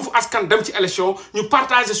ay suufu askan dem ci élection ñu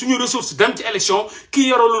partager suñu ressource dem ci élection ki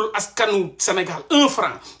yorelul askanu Sénégal 1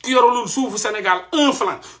 franc ki yorelul suufu Sénégal 1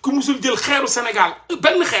 franc ku musul jël xeeru Sénégal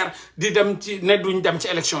benn xeer di dem ci ne duñ dem ci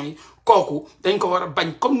élection yi kooku dañ ko war a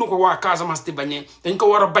bañ comme nu ko waa Casamance di bañee dañ ko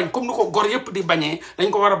war a bañ comme nu ko gor yëpp di bañee dañ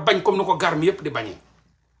ko war a bañ comme nu ko garmi yëpp di bañee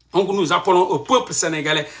Donc nous appelons au peuple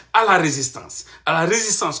sénégalais à la résistance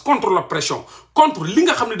contre l'oppression, contre li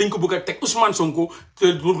nga xam ne dañ ko bëgg a teg Ousmane Sonko te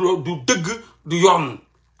du dëgg du yoon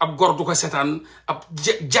ab góor du ko seetaan ab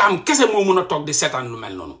jaam kese moo mun a toog di seetaan lu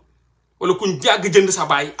mel noonu wala kuñ yàgg jënd sa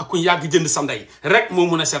baay ak kuñ yàgg jënd sa ndey rek moo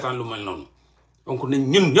mun a seetaan lu mel noonu. Donc nañ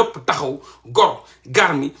ñun ñëpp taxaw gor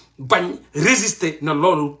garmi bañ résister na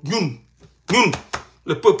loolu ñun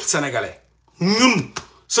le peuple sénégalais ñun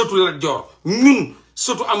surtout Lat Dior ñun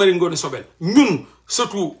surtout Amari Ngoone Sobel ñun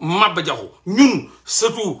surtout Maba Diakhou ñun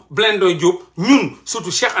surtout Blindé Diop ñun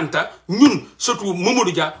surtout Cheikh Anta ñun surtout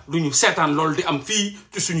Mamadou Dia du ñu seetaan loolu di am fii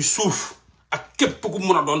ci suñu suuf ak képp ku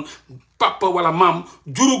mun a doon papa wala maam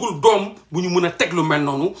jurugul doom bu ñu mën a teg lu mel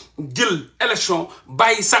noonu jël élection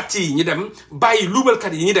bàyyi sàcc yi ñu dem bàyyi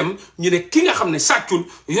luubalkat yi ñu dem ñu ne ki nga xam ne sàccul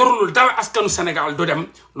yorulul dara askanu Sénégal du dem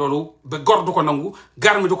loolu ba gor du ko nangu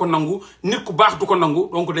garmi du ko nangu nit ku baax du ko nangu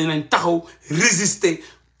donc dañ nañ taxaw résister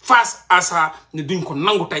face à ça ne duñ ko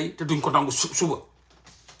nangu tey te duñ ko nangu suba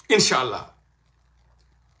incha allah.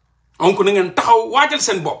 donc na ngeen taxaw waajal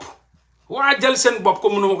seen bopp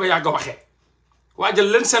comme nu ma ko yàgg a waxee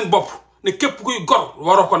waajal leen seen bopp ne képp kuy gor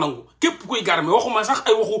waroo ko nangu képp kuy garmi waxuma sax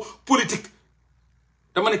ay waxu politique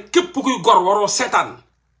dama ne képp kuy gor waroo seetaan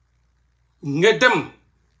nga dem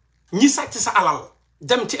ñi sàcc sa alal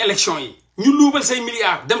dem ci élection yi ñu luubal say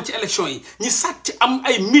milliards dem ci élection yi ñi sàcc am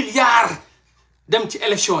ay milliards dem ci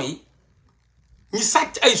élection yi ñi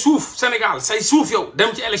sàcc ay suuf Sénégal say suuf yow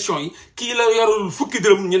dem ci élection yi kii la yorul fukki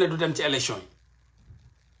dërëm ñu ne du dem ci élection yi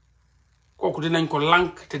kooku dinañ ko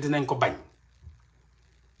lànk te dinañ ko bañ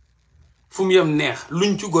fu mu yem neex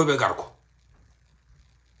luñ ci góobee gar ko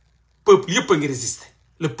peuple yëpp a ngi résister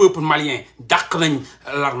le peuple malien dàq nañ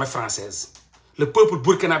l'armée française le peuple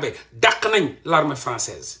burkinabé dàq nañ l'armée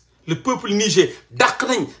française le peuple niger dàq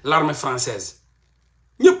nañ l'armée française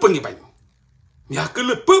ñëpp a ngi bañ y a que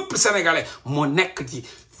le peuple sénégalais moo nekk ci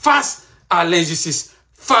face à l'injustice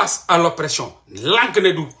face à l'oppression lànk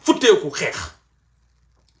ne du futteeku xeex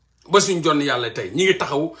ba suñ jonn yàlla tey ñi ngi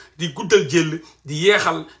taxaw di guddal jël di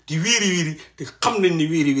yeexal di wiiri di xam nañ ni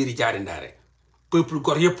wiiri jaari ndaare peuple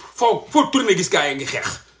gor yépp foo tourné gis gaa yi ngi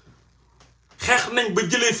xeex nañ ba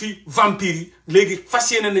jëlee fi vampires yi léegi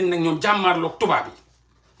fas yéene nañ nag ñoom jàmmaarloog tubaab yi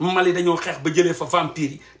Mali dañoo xeex ba jëlee fa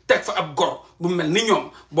vampires yi teg fa ab gor bu mel ni ñoom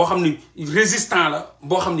boo xam ni résistant la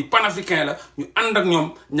boo xam ni panafricain la ñu ànd ak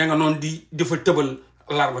ñoom ña nga noonu di fa tëbal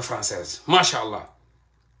l'armée française macha allah.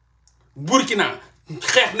 Burkina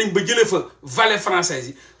xeex nañ ba jëlee fa valet française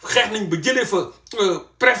yi xeex nañ ba jëlee fa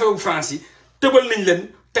préfet wu France yi tëbal nañ leen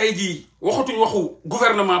tey jii waxatuñ waxu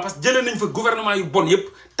gouvernement parce que jëlee nañ fa gouvernement yu bon yépp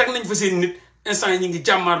teg nañ fa seen nit instant yi ñu ngi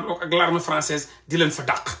jàmmaarloo ak l'armée française di leen fa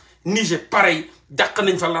dàq. Niger pareil dàq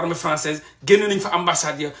nañ fa l'armée française génn nañ fa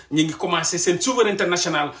ambassade ya ñu ngi commencé seen souveraineté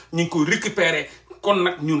nationale ñu ngi ko récupérer kon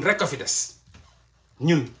nag ñun rek a fi des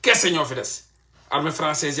ñun kese ñoo fi des armée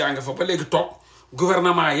française yaa nga fa ba léegi toog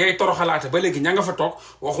gouvernement yay toroxalaate ba léegi ña nga fa toog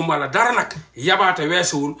waxuma la dara nag yabaate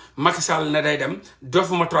weesuwul Macky Sall ne day dem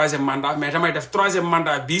defuma troisième mandat mais damay def troisième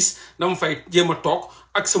mandat bis dama fay jéem a toog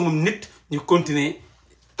ak sama nit ñu continuer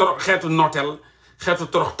xeetu nooteel xeetu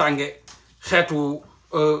torox tànge xeetu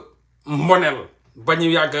mboneel ba ñu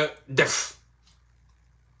yàgg a def.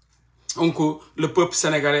 Donc le peuple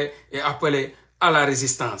sénégalais est appelé à la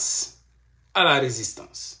résistance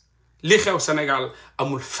li xew Sénégal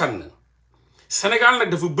amul fenn Sénégal nag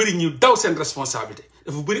dafa bëri ñu daw seen responsabilité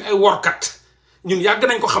dafa bëri ay workat ñun yàgg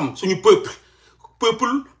nañ ko xam suñu peuple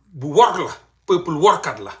bu wor la peuple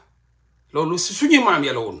workat la loolu si suñuy maam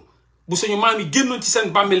ya la woon bu suñu maam yi génnoon ci seen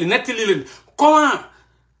bàmmeel yi nettali leen comment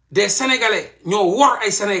des sénégalais ñoo wor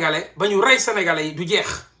ay sénégalais ba ñu rey sénégalais yi du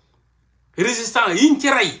jeex résistant yiñ ci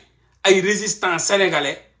rey ay résistant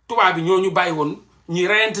sénégalais tubaab bi ñoo ñu bàyyi woon ñuy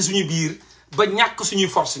reyante suñu biir ba ñàkk suñuy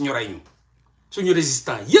force ñu rey ñu suñu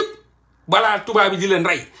résistant yépp balaa tubaab bi di leen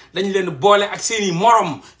rey dañ leen boole ak seeni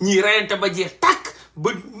morom ñuy reyante ba jeex tàkk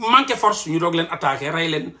ba manqué force ñu doog leen attaqué rey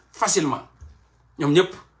leen facilement ñoom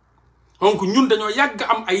ñëpp. donc ñun dañoo yàgg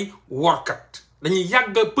am ay workat dañuy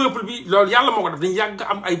yàgg peuple bi loolu yàlla moo ko def dañuy yàgg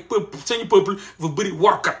am ay peuple suñu peuple dafa bëri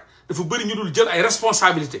workat dafa bëri ñu dul jël ay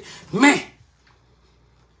responsabilité mais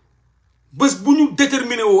bés bu ñu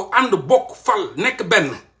déterminé woo ànd bokk fal nekk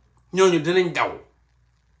benn ñooñu dinañ daw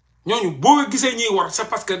ñooñu boo gisee ñuy war c'est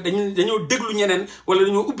parce que dañoo déglu ñeneen wala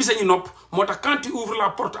dañoo ubbi sañu nopp moo tax quand tu ouvres la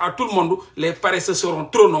porte à tout le monde les paresseux seront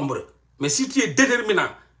trop nombreux mais si tu es déterminant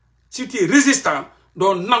si tu es résistant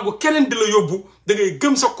doo nangu keneen di la yóbbu da ngay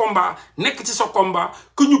gëm sa combat nekk ci sa combat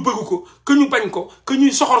que ñu bëgg ko que ñu bañ ko que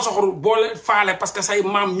ñuy soxor boole faale parce que say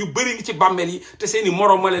maam ñu bëri ngi ci bàmmeel yi te seeni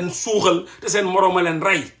moroom a leen suuxal te seen moroom a leen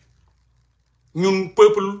rey ñun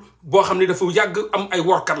peuple boo xam ne dafa yàgg am ay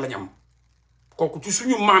workat lañ am kooku ci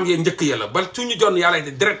suñu maam yee njëkk ya la ba suñu jonn yàlla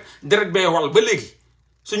de deret bee wal ba léegi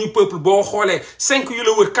suñu peuple boo xoolee 5 yu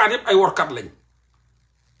la wër 4 yëpp ay workat lañ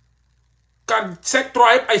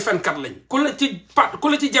 3 yëpp ay fenkat lañ ku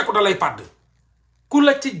la ci jekku da lay pàdd ku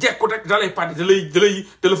la ci jekku rek da lay pàdd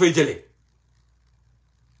da la fay jëlee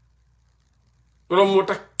loolu moo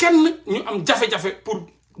tax kenn ñu am jafe-jafe pour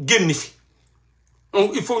génn fi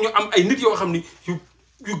donc il faut ñu am ay nit yoo xam ni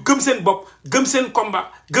yu gëm seen bopp gëm seen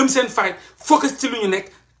combat gëm seen fight focus ci lu ñu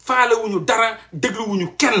nekk faalewuñu dara dégluwuñu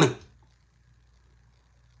kenn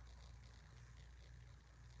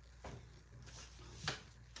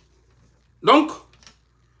donc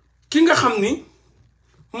ki nga xam ni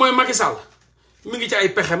mooy Macky Sall mi ngi ci ay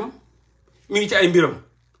pexem mi ngi ci ay mbiram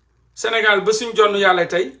Sénégal ba suñ jonn yàlla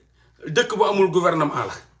tey dëkk bu amul gouvernement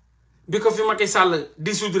la bi ko fi Macky Sall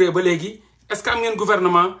dissoudre ba léegi est-ce que am ngeen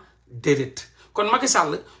gouvernement déedéet kon Macky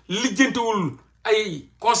Sall lijjantewul ay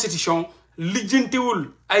constitution lijjantewul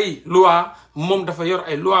ay loi moom dafa yor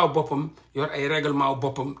ay loi boppam yor ay règlement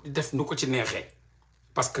boppam di def nu ko ci neexee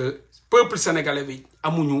parce que peuple sénégalais bi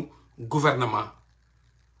amuñu gouvernement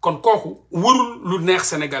kon kooku warul lu neex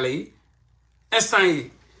sénégalais yi instant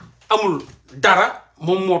yi amul dara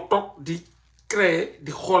moom moo toog di créer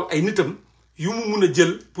di xool ay nitam yu mu mun a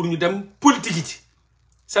jël pour ñu dem politique yi ci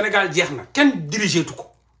Sénégal jeex na kenn dirigé tu ko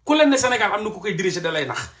ku leen ne Sénégal am na ku koy diriger da lay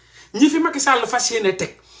nax ñi fi Macky Sall fas yéene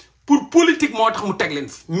teg pour politique moo tax mu teg leen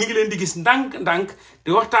fi mi ngi leen di gis ndànk-ndànk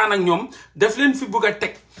di waxtaan ak ñoom def leen fi bëgg a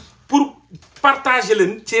teg pour partager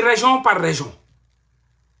leen ci région par région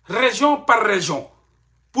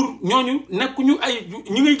pour ñooñu nekkuñu ay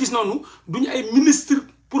ñu ngay gis noonu duñu ay ministre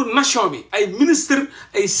pour nation bi ay ministre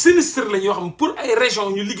ay sinistre lañ yoo xam pour ay région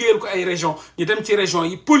ñu liggéeyal ko ay région ñu dem ci région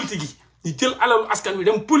yi politique yi ñu jël alalu askan wi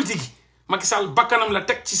dem politique yi Macky Sall bakkanam la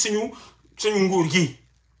teg ci suñu nguur gi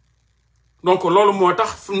donc loolu moo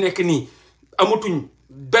tax fu nekk nii amatuñ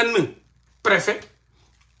benn préfet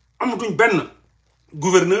amatuñ benn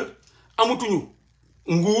gouverneur amatuñu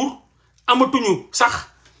nguur amatuñu sax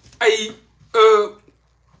ay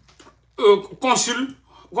consul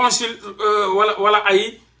wala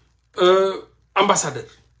ay ambassadeur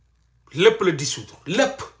lépp la dissoudre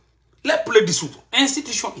lépp la dissoudre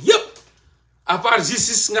institution yépp à part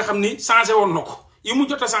justice nga xam ni changé woon na ko yi mu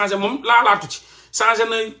jot a changé moom laalaatu ci changé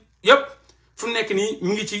na yépp fu nekk nii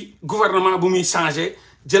mu ngi ci gouvernement bu muy changé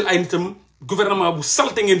jël ay nitam gouvernement bu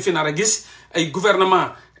salte ngeen fi nar a gis ay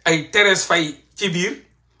gouvernement ay Thérèse Faye ci biir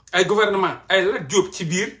ay gouvernement ay Lat Diop ci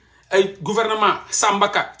biir ay gouvernement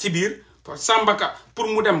Sambaka ci biir Sambaka pour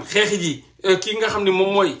mu dem xeexi ji kii nga xam ne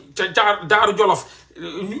moom mooy ca Daaru Jolof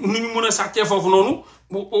nu ñu mën a sàccee foofu noonu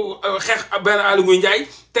xeex benn Aly Ngouille Ndiaye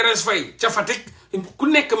Thérèse Faye ca Fatick ku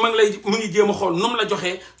nekk mu ngi jéem a xool nu mu la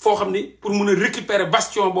joxee foo xam ni pour mun a récupérer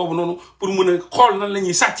bastion boobu noonu pour mun a xool nan la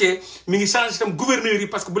ñuy sàccee mi ngi changé itam gouverneurs yi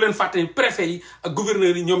parce que bu leen fàtte préfet yi ak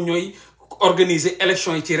gouverneurs yi ñoom ñooy organiser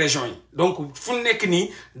élection yi ci région yi donc fu nekk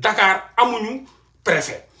nii Dakar amuñu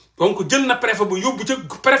préfet donc jël na préfet bu yóbbu ca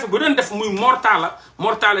préfet bu doon def muy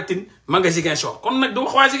Mortala Tine ma nga Ziguinchor kon nag di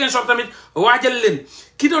wax waa Ziguinchor tamit waajal leen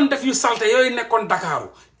ki doon def yu salte yooyu nekkoon Dakaaru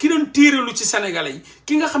ki doon tiiralu ci Sénégalais yi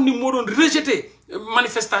ki nga xam ni moo doon rejeté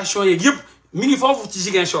manifestation yeeg yëpp mi ngi foofu ci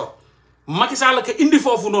Ziguinchor Macky Sall ka indi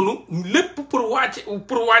foofu noonu lépp pour waaj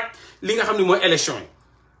li nga xam ni mooy élection yi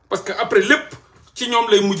parce que après lépp ci ñoom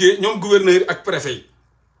lay mujjee ñoom gouverneur ak préfet yi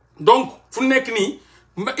donc fu nekk nii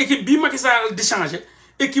équipe bii Macky Sall di changé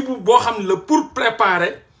équipe boo xam ne la pour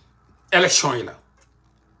préparer élection yi la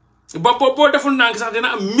ba boo deful ndànk sax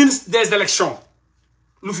dina am ministre des élections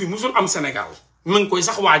lu fi musul am Sénégal mu ngi koy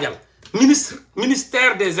sax waajal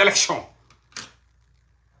ministère des élections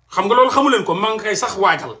xam nga loolu xamu leen ko maa ngi koy sax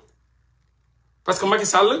waajal parce que Macky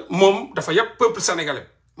Sall moom dafa yëpp peuple sénégalais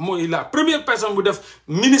mooy la première personne bu def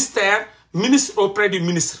ministre auprès du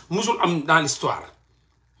ministre musul am dans l'histoire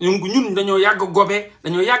ñun dañoo yàgg gobe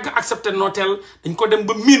dañoo yàgg accepter nooteel dañ ko dem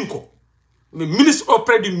ba miin ko mais ministre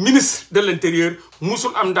auprès du ministre de l'intérieur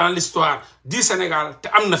musul am dans l'histoire du Sénégal te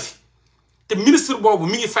am na fi te ministre boobu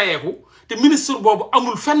mi ngi fayeeku te ministre boobu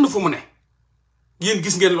amul fenn fu mu ne yéen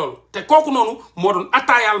gis ngeen loolu te kooku noonu moo doon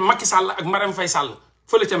attaayaal Macky Sall ak Marème Faye Sall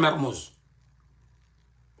fële ca Mermoz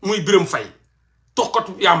muy Birame Faye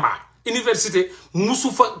toxkatu yamba université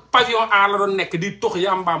musu fa pavillon A la doon nekk di tox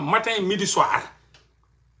yamba matin midi soir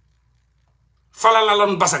fala la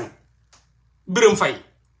loon basang Birame Faye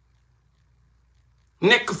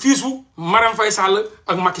nekk fiisu Marème Faye Sall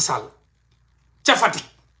ak Macky Sall ca Fatick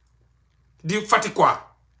di Fatick quoi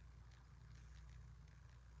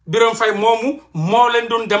Birame Faye moomu moo leen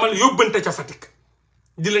doon demal yóbbante ca Fatick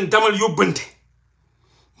di leen demal yóbbante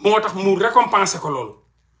moo tax mu récompenser ko loolu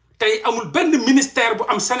tey amul benn ministère bu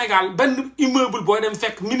am Sénégal benn immeuble booy dem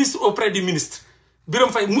fekk ministre auprès du ministre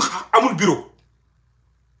Birame Faye mu amul bureau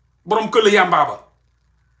borom këll yàmbaa ba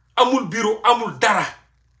amul bureau amul dara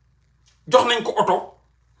jox nañ ko oto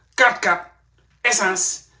 4x4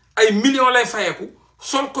 essence ay millions lay fayeeku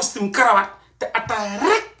sol costume cravate te attaaya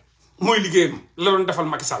rek mooy liggéeyam la doon defal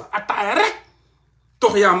Macky Sall attaaya rek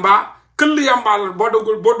tox yàmbaa këll yàmbaa la boo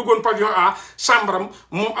duggoon pavillon a chambre am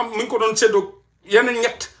moom am mi ngi ko doon séddoo yeneen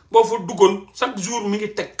ñett boo fa duggoon chaque jour mi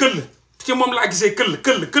ngi teg këll ci moom laa gisee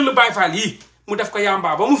këll Baay Faal yi mu def ko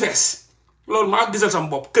yàmbaa ba mu fees loolu maa gisal sama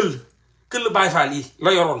bopp këll Baay Faal yi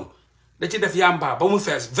la yoroon da ci def yàmbaa ba mu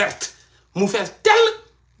fees verte mu fees tell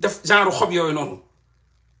def genre xob yooyu noonu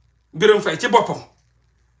Birame Faye ci boppam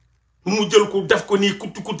mu jël ko def ko nii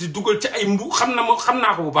kutti dugal ci ay mbu xam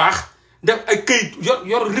naa ko bu baax def ay këyit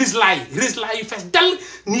yor rislaay yu fees dell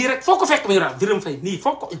nii rek foo ko fekk muy ra Birame Faye nii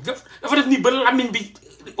foo ko dafa def nii ba làmmiñ bi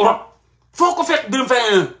rot foo ko fekk Birame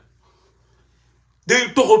Faye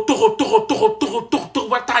day toxo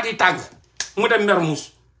ba taat yi tàng mu dem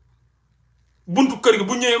Mermoz buntu kër gi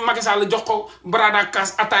bu ñëwee Macky Sall jox ko brada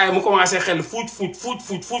kaas ataaya mu commencé xel fuut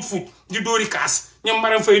di dóori kaas ñoom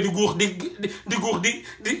Marème Faye di guux di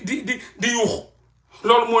yuux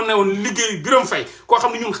loolu moo newoon liggéeyu Birame Faye koo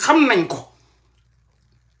xam ne ñun xam nañ ko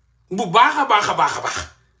bu baax a baax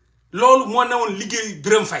loolu moo newoon liggéeyu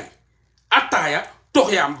Birame Faye ataaya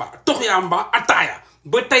tox yamba ataaya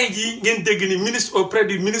ba tey jii ngeen dégg ni ministre auprès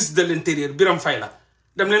du ministre de l'intérieur Birame Faye la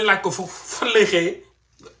dem leen laaj ko foofu fan lay xëyee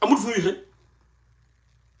amul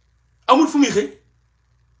fu muy xëy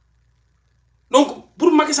donc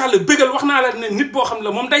pour Macky Sall bégal wax naa la ne nit boo xam ne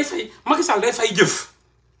moom day fay Macky Sall day fay jëf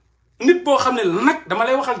nit boo xam ne nag dama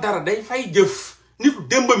lay waxal dara day fay jëf nitu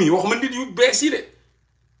démbam yi waxuma nit yu bees yi de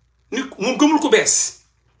nit moom gëmul ko bees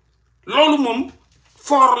loolu moom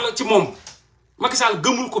foor la ci moom Macky Sall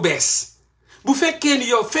gëmul ko bees bu fekkee ni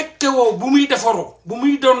yow fekkewoo bu muy defaroo bu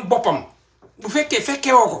muy doon boppam bu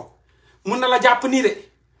fekkewoo ko mun na la jàpp nii de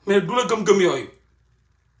mais du la gëm-gëm yooyu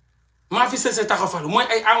maa fi sëse taxafal mooy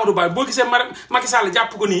ay Amadou Ba boo gisee Macky Sall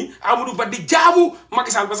jàpp ko nii Amadou Ba di jaamu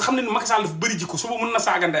Macky Sall parce que xam ne ni Macky Sall dafa bëri jikko suba mun na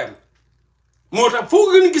saaga ndeyam moo tax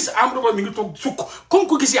foo gën a gis Amadou Ba mi ngi toog sukk comme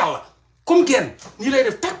ko gis yàlla comme kenn nii lay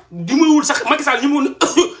def tag di muyul sax Macky Sall ñu mu woon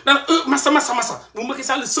dana massa bu Macky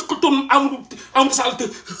Sall sëqatoon Amadou Sall te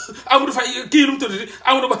Amadou Faye kii lu mu tudd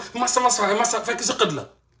Amadou Ba massa fekk sëqat la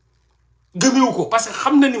gëmewu ko parce que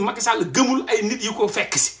xam na ni Macky Sall gëmul ay nit yu ko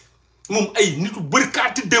fekk si moom ay nitu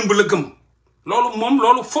bërkaati démb la gëm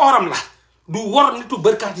loolu fooram la du wor nitu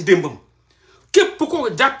bërkaati démbam képp ko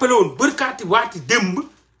jàppale woon bërkaati waati démb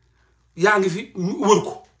yaa ngi fi wër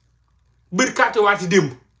ko bërkaati waati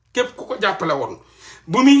démb képp ku ko jàppale woon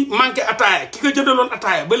bu muy manqué ataaya ki ko jëndaloon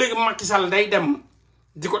ataaya ba léegi Macky Sall day dem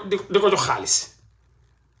di ko jox xaalis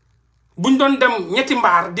buñ doon dem ñetti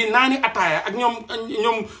mbaar di naani ataaya ak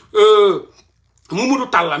ñoom Mamadou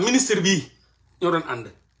Talla ministre bii ñoo doon ànd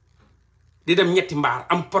di dem ñetti mbaar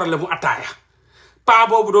am problème mu ataaya paa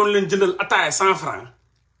boobu doon leen jëndal ataaya 100 francs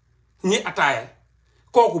ñi ataaya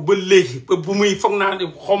kooku ba léegi ba bu muy foog naa ne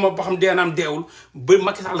xaw ma ba xam dee naam deewul ba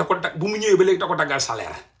Macky Sall da ko bu mu ñëwee ba léegi da ko daggal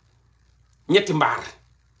salaire ñetti mbaar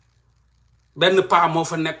benn paa moo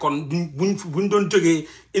fa nekkoon buñ doon jógee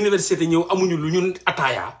université ñëw amuñu lu ñun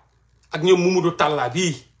ataaya ak ñoom Mamadou Talla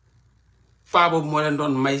bii paa boobu moo leen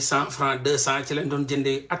doon may 100 francs 200 ci leen doon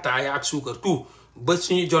jëndee ataaya ak suukar tout ba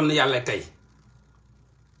suñu jonn yàlla tey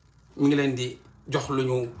mi ngi leen di jox lu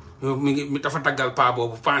ñu mi dafa daggal paa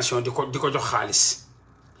boobu pension di ko jox xaalis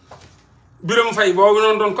Birame Faye boobu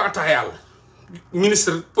noonu doon ko attaayaal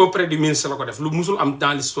ministre auprès du ministre la ko def lu musul am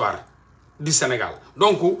dans l'histoire du Sénégal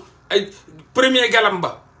donc ay premier galam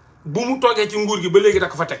ba bu mu toogee ci nguur gi ba léegi da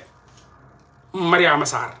ko fa teg Mariama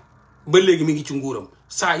Sarr ba léegi mi ngi ci nguuram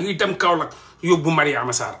saa yuy dem Kaolack yóbbu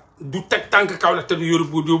Mariama Sarr du teg tànk Kaolack te du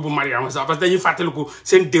yóbbu Mariama Sarr parce que dañuy fàttaliku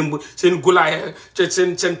seen démb seen gulaaya ca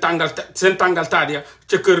seen tàngal taadiya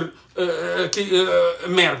ca kër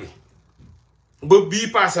maire bi ba bii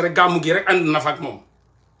paase rek gàmmu gi rek ànd na fa ak moom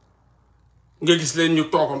nga gis leen ñu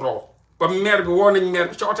toogandoo ba maire bi woo nañ maire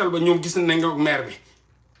bi ca hôtel ba ñoom gis nañ nga maire bi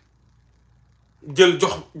jël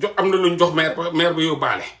jox am na luñ jox maire bi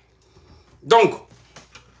yóbbaale donc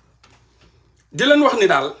di leen wax ni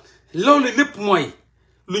daal loolu lépp mooy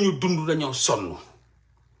lu ñu dund dañoo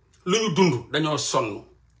sonn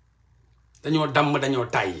dañoo damm dañoo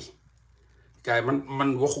tàyyi gars yi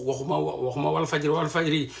man waxuma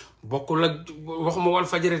Walfadjri bokkul ak waxuma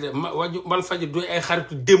Walfadjri de Walfadjri du ay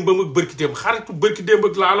xaritu démbam ak bërki démb xaritu bërki démb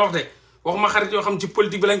ak laa wax de waxuma xarit yoo xam ci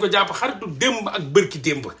politique bi lañ ko jàpp xaritu démb ak bërki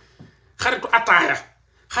démb xaritu ataaya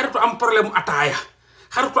xaritu am problème mu ataaya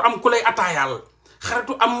xaritu am ku lay ataayaal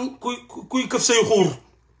xaritu am kuy këf say xuur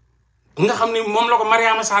nga xam ni moom la ko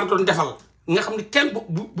Mariama Sarr doon defal nga xam ni kenn bu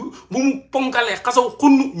mu ponkalee xasaw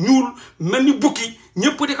xunn ñuul mel ni bukki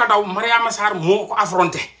ñëpp di ko daw Mariama Sarr moo ko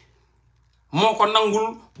affronté moo ko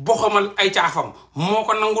nangul boxamal ay caafam moo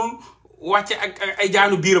ko nangul wàcce ak ay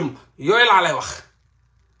jaanu biiram yooyu laa lay wax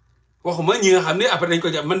waxuma ñi nga xam ne après dañ ko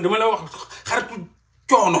jàpp man dama la wax xaritu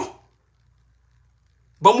coono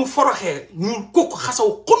ba mu foroxee ñuul kooku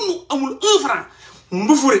xasaw xunn amul 1 franc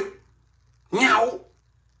mbufure ñaaw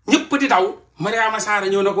ñëpp di daw Mariama Sarr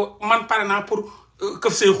ñëw na ko man pare naa pour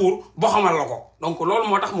këf say xuur boo xamal la ko donc loolu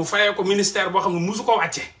moo tax mu fayee ko ministère boo xam ne musu ko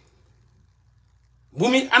wàcce bu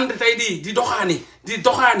muy ànd tey di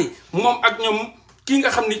doxaani moom ak ñoom kii nga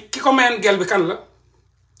xam ni ki ko mayoon gel bi kan la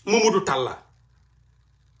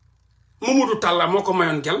Mamadou Talla moo ko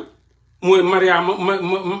mayoon gel mooy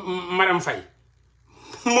Mariam Faye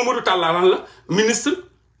Mamadou Talla lan la ministre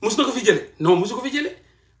mus na ko fi jële non musu ko fi jële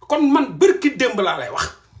kon man bërki démb laa lay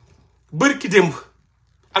wax bërki démb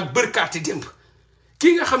ak bërkaati démb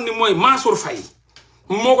ki nga xam ni mooy Mansour Faye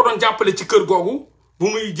moo ko doon jàppale ci kër googu bu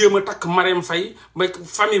muy jéem a takk Mariam Faye ba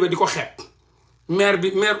famille ba di ko xeeb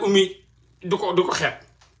maire Oumy di ko xeeb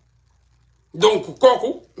donc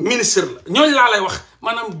kooku ministre la ñooñu laa lay wax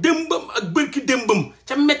maanaam démbam ak bërki démbam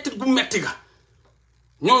ca mettit gu metti ga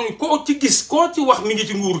ñooñu koo ci gis koo ci wax mi ngi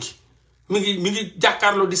ci nguur gi mi ngi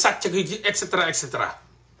jàkkaarloo di sàcc gi ci et cetera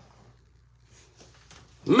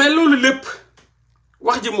mais loolu lépp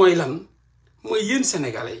wax ji mooy lan mooy yéen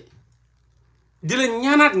sénégalais yi di leen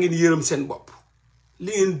ñaanaat ngeen yërëm seen bopp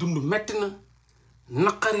li ngeen dund metti na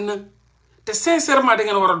naqari na te sincèrement da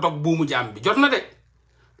ngeen war a dog buumu jaam bi jot na de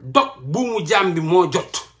dog buumu jaam bi moo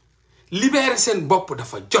jot libérer seen bopp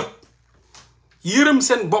dafa jot yërëm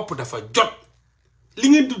seen bopp dafa jot li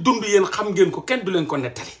ngeen di dund yéen xam ngeen ko kenn du leen ko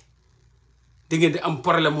nettali da ngeen di am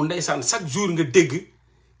problème mu ndeysaan chaque jour nga dégg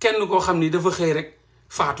kenn koo xam ni dafa xëy rek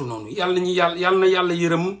faatu noonu yàlla na yàlla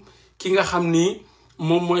yërëm ki nga xam ni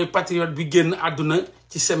moom mooy patriote bi génn àdduna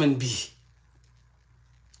ci semaine bii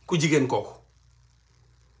ku jigéen kooku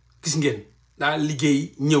gis ngeen daa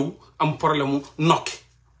liggéey ñëw am problème mu nokki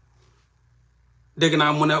dégg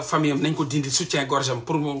naa mu ne famille am nañ ko dindi soutien gorge am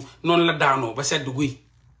pour moom noonu la daanoo ba sedd guy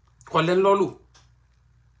xool leen loolu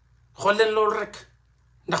rek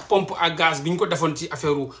ndax pompe à gaz bi ñu ko defoon ci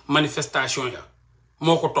affaire manifestation ya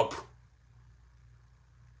moo ko topp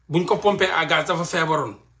buñ ko pompé à gaz dafa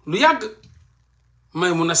feebaroon lu yàgg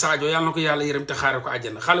may mun a Sadio yàlla na ko yàlla yërëm te xaare ko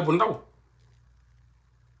àjjana xale bu ndaw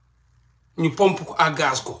ñu pompe ko à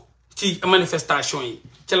gaz ko ci manifestation yi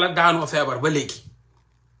ca la daanoo feebar ba léegi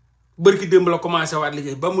bërki démb la commencé waat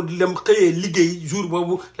liggéey ba mu dem xëyee liggéey jour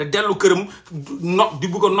boobu la dellu këram di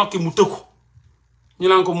bugg a nokki mu tëkku ñu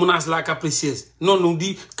naan ko menace la capricieuse noonu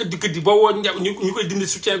di këddi ba woo ñu koy dindi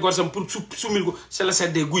soutien gorge am pour sumil ko c'est la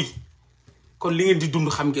seddee guy kon li ngeen di dund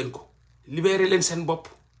xam ngeen ko libéré leen seen bopp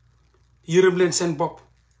yërëm leen seen bopp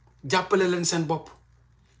jàppale leen seen bopp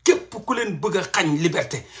képp ku leen bëgg a xañ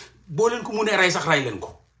liberté boo leen ko munee rey sax rey leen ko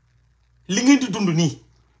li ngeen di dund nii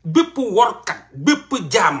bépp workat bépp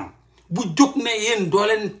jaam bu jóg ne yéen doo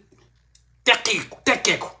leen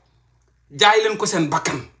tekkee ko jaay leen ko seen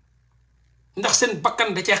bakkan ndax seen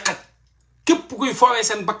bakkan da cee xaj képp kuy foowee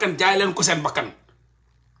seen bakkan jaay leen ko seen bakkan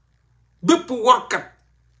bépp workat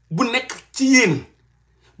bu nekk ci yéen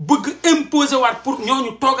bëgg imposer waat pour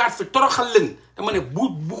ñooñu toogaat fi toroxal leen dama ne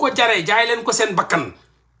bu ko jaree jaay leen ko seen bakkan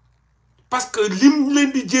parce que lim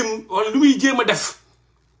leen di jéem wala lu muy jéem a def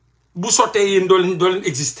bu sottee yéen doo leen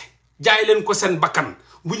exister jaay leen ko seen bakkan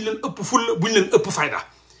buñ leen ëpp fulla buñ leen ëpp fayda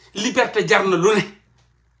liberté jar na lu ne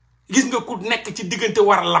gis nga ku nekk ci diggante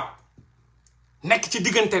war a lab nekk ci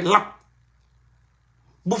diggante lab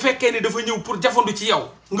bu fekkee ne dafa ñëw pour jafandu ci yow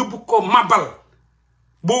nga bëgg ko màbbal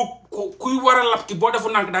boo kuy war a lab ki boo defu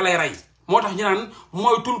nànk da lay rey moo tax ñu naan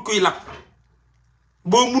moytul kuy lab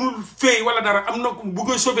boo munul féey wala dara am na bu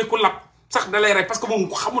ngay sobee ku lab sax da lay rey parce que moom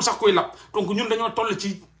xamul sax kuy lab donc ñun dañoo toll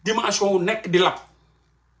ci dimension wu nekk di lab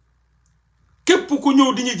képp ku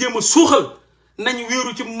ñëw di ñu jéem a suuxal nañ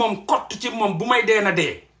wéeru ci moom kott ci moom bu may dee na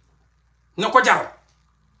dee na ko jar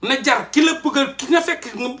na jar ki la bëgg ki nga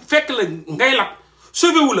fekk la ngay lab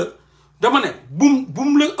sauvéwu la dama ne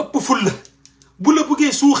bum la ëpp ful la bu la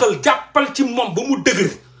bëggee suuxal jàppal ci moom ba mu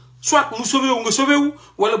dëgër soit mu sauvéwu nga sauvéwu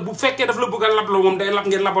wala bu fekkee daf la bëgg a lab la moom day lab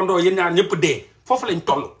ngeen labandoo yéen ñaar ñëpp dee foofu lañ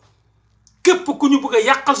toll képp ku ñu bëgg a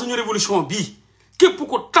yàqal suñu révolution bii képp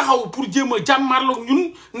ku taxaw pour jéem a jàmmarloo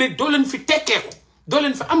ñun ne doo leen fi tekkeeku doo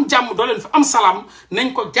leen fi am jàmm doo leen fi am salaam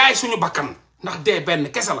nañ ko jaay suñu bakkan ndax dee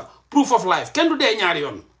benn kese la proof of life kenn du dee ñaari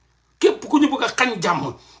yoon képp ku ñu bëgg a xañ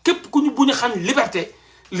jàmm képp ku ñu bu ñu xañ liberté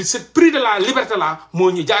ce prix de la liberté là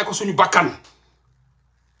moo ñu jaay ko suñu bakkan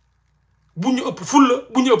bu ñu ëpp fulla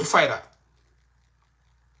bu ñu ëpp fayda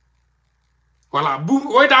voilà bu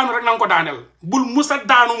wooy daanu rek na nga ko daaneel bul musa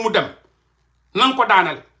daanu mu dem na nga ko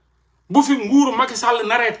daaneel bu fi nguuru Macky Sall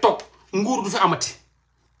naree toog nguur du fi amati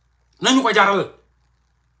nañu ko jaral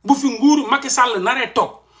bu fi nguuru Macky Sall naree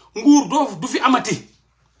toog nguur du fi amati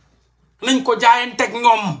nañ ko jaayanteeg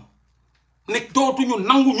ñoom ne dootuñu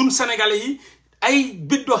nangu ñun sénégalais yi ay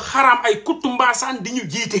biddo xaram ay kuttu mbaasaan di ñu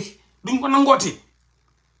jiite duñ ko nangooti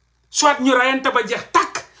soit ñu rayante ba jeex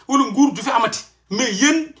tàkk wala nguur du fi amati mais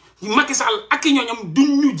yéen Macky Sall ak i ñooñam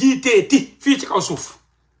duñ ñu jiiteeti fii ci kaw suuf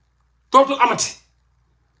dootul amati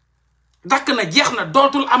dakk na jeex na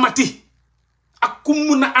dootul amati ak ku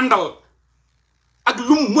mun a àndal ak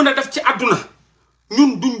lu mu mun a def ci àdduna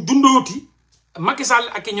ñun duñ dundooti Macky Sall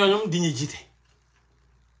ak i ñooñam di ñuy jiite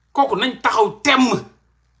kooku nañ taxaw temm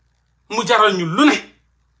mu jaral ñu lu ne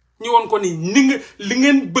ñu woon ko ni li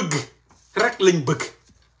ngeen bëgg rek lañ bëgg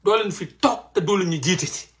doo leen fi toog te doo leen ñu jiite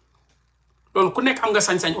ci loolu ku nekk am nga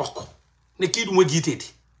sañ-sañ wax ko ne kii du ma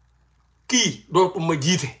jiiteeti kii dootu ma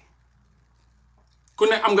jiite ku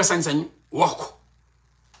nekk am nga sañ-sañ wax ko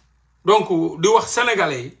donc di wax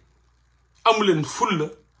sénégalais yi amu leen fulla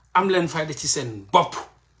am leen fayda ci seen bopp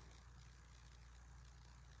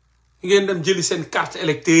ngeen dem jëli seen carte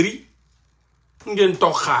électeur yi ngeen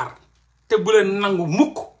toog xaar te bu leen nangu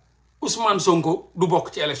mukk Ousmane Sonko du bokk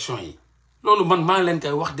ci élection yi loolu man maa leen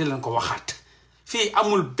koy wax di leen ko waxaat fii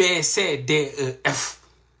amul BCDEF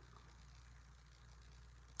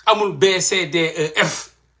amul BCDEF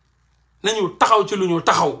nañu taxaw ci lu ñu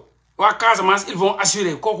taxaw waa Casamance ils vont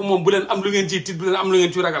assurer kooku moom bu leen am lu ngeen ciy tiit bu leen am lu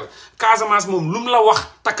ngeen ci ragal Casamance moom lu mu la wax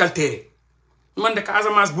takkal téere man de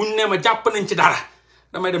Casamance bu ñu nee ma jàpp nañ ci dara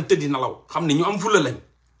damay dem tëddi nalaw xam ne ñu am fulla lañ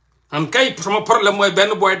man kay sama problème mooy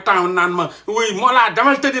benn booy temps naan ma wuy moo laa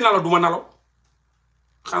demal tëddi nalaw du ma nalaw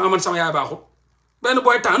xanaa man sama yaay baaxul benn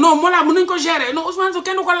booy temps non moo laa mën nañ ko gérer non Ousmane Sonko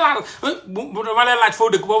kenn du ko laal bu dama lay laaj foo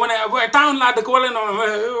dëkk boo ma ne booy temps laa dëkk wala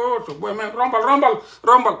non booy mais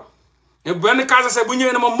rombal benn casase bu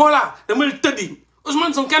ñëwee ne ma moo laa damay tëddi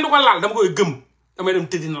Ousmane Sonko kenn du ko laal dama koy gëm damay dem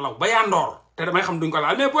tëddi nalaw ba yandoor te damay xam duñ ko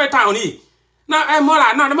laal mais booy temps yi non ay moo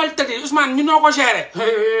laa non damay tëddi Ousmane ñu noo ko gérer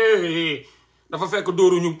dafa fekk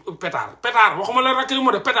dóoruñu pétard waxuma la rakk li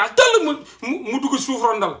mu def pétard tëll mu dugg suuf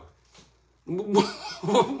rondal man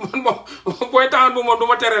moom booy temps bu moom du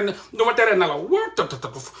ma tere nelaw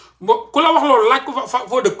ku la wax loolu laaj ko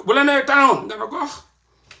foo dëkk bu la nee temps nga ne ko wax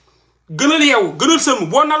gënal yeewu gënal sëlmu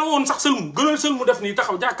boo nala woon sax sëlmu gënal sëlmu def nii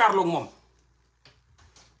taxaw jàkkaarloog moom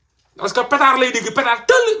parce que pétard lay dégg pétard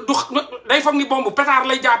tëll du day foog ni bomb pétard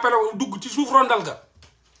lay jàppale dugg ci suuf rondal ga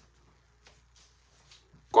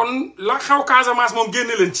kon la xaw Casamance moom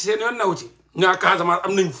génne leen ci seen yoon new ci ñaa Casamance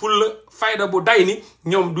am nañ fulla fayda bu day ni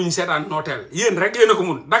ñoom duñ seetaan nooteel yéen rek yéen a ko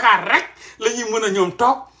mun Dakar rek la ñuy mën a ñoom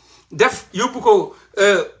toog def yóbbu ko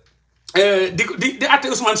di atte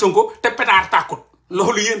Ousmane Sonko te pétard tàkkut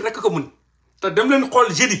loolu yéen rek a ko mun te dem leen xool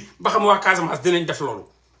jeudi ba xam waa Casamance dinañ def loolu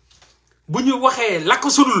bu ñu waxee lakk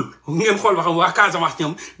sudul ngeen xool ba xam waa Casamance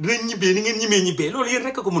ñoom dinañ ñibbee ni ngeen ñimmee ñibbee loolu yéen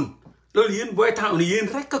rek a ko mun loolu yéen booy temps ni yéen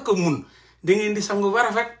rek a ko mun da ngeen di sangu ba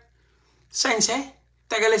rafet sañse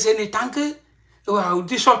tegale seeni tànk waaw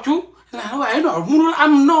di soccu naan waaye non munul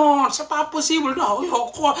am non c'est pas possible non yow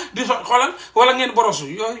xool di xoolal wala ngeen borosu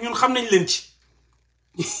yooyu ñun xam nañ leen ci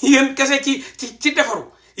yéen kese ci defaru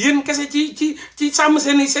yéen kese ci sàmm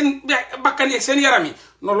seen bakkan yeeg seen yaram yi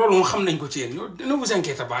non loolu moom xam nañ ko ci yéen yow ne vous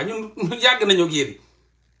inquiétez pas ñun yàgg nañoo ak yéen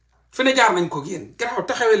fi ne jaar nañ ko ak yéen garaaw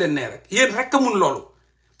taxawee leen ne rek yéen rek a mun loolu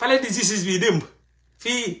palais de justice bii démb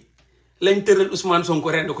fii lañ tëral Ousmane Sonko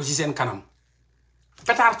rend ko ci seen kanam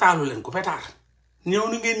pétard taalu leen ko pétard ñëw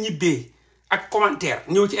na ngeen ñibbee ak commentaire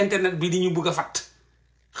ñëw ci internet bi di ñu bugg a fat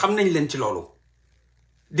xam nañ leen ci loolu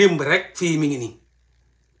démb rek fii mi ngi nii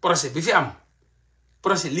procès bi fi am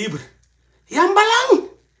procès libre yàmbalaan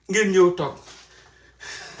ngeen ñëw toog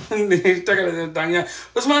tegale seen tànk ñaa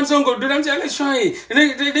Ousmane Sonko du dem ci élection yi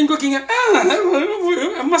dañ ko kii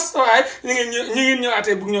ngeen mastawaay ñu ngeen ñëw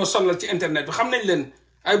atee bugg ñoo sonal ci internet bi xam nañ leen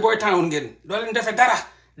ay boy town ngeen doo leen defee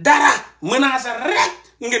dara menace rek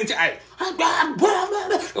ngeen ci ay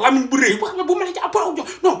lamiñ bu rëy wax bu ma la ci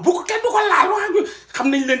non bu ko kenn du ko laal xam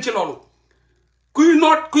nañ leen ci loolu kuy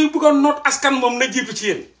bëggoon noot askan moom na jiitu ci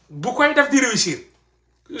yéen bu koy def di réussir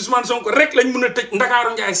Ousmane Sonko rek lañ mën a tëj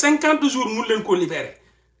Ndakaaru Njaay 50 jours mun leen koo libéré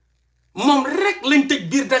moom rek lañ tëj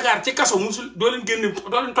biir Dakar ci kaso musul doo leen génne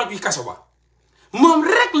doo leen toj yi kaso ba moom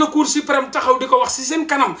rek la cour suprême taxaw di ko wax si seen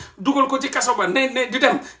kanam dugal ko ci kaso ba ne di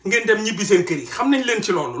dem ngeen dem ñibbi seen kër yi xam nañ leen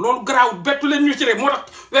ci loolu garaaw bettu leen ñu ci rek moo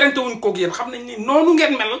tax werante wuñ koog yéen xam nañ ni noonu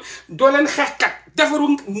ngeen mel doo leen xeexkat defaru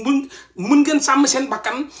mun ngeen sàmm seen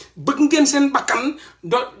bakkan bëgg ngeen seen bakkan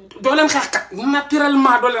doo leen xeexkat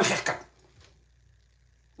naturellement doo leen xeexkat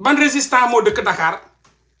ban résistant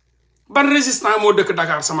moo dëkk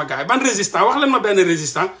Dakar sama gars yi ban résistant wax leen ma benn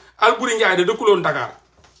résistant Alboury Ndiaye de dëkkuloon Dakar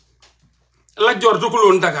Lat Dior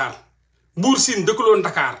dëkkuloon Dakar Buur Sine dëkkuloon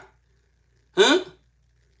Dakar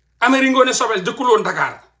Amari Ngoone Sobel dëkkuloon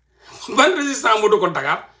Dakar ban résistant moo dëkkoon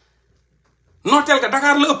Dakar nooteel ga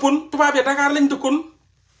Dakar la ëppoon tubaab yi Dakar lañ dëkkoon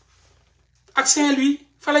ak Saint-Louis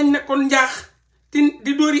fa lañ nekkoon njaax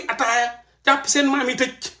di dóori ataaya jàpp seen maam yi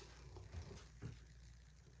tëj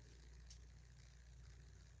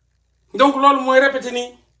donc loolu mooy répété nii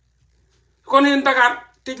kon yéen Dakar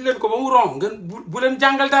tëj leen ko ba mu ron ngeen bu leen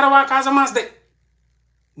jàngal dara waa Casamance de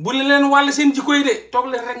bu leen wàll seen jikko yi de toog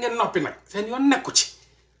leen rek ngeen noppi nag seen yoon nekku ci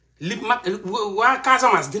li mag waa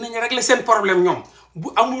Casamance dinañ régler seen problème ñoom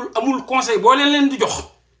bu amul conseil boo leen di jox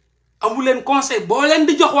amul leen conseil boo leen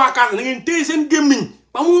di jox waa Casamance na ngeen téye seen gémmiñ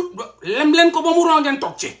ba mu lem leen ko ba mu ron ngeen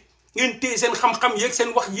toog ci ngeen téye seen xam-xam yeeg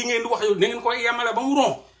seen wax yi ngeen di wax yow na ngeen koy yemale ba mu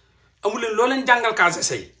ron amul leen loo leen jàngal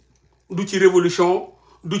Casamance yi du ci révolution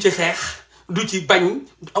du ci xeex du ci bañ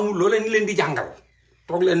amul loo leen di jàngal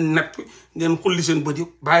toog leen nepp ngeen xulli seen bët yi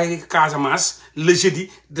bàyyi Casamance le jeudi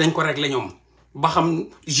dinañ ko régler ñoom ba xam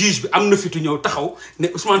juge bi am na fitu ñëw taxaw ne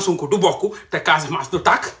Ousmane Sonko du bokk te Casamance du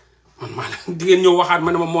tàkk man maa di ngeen ñëw waxaat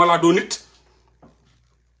ma ne ma moo laa doo nit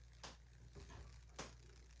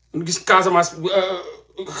gis Casamance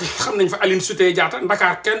xam nañ fa Aline Sitoé Diatta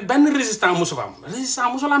Dakar kenn benn résistant mosu fa am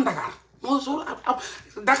résistant mosul am Dakar mosul am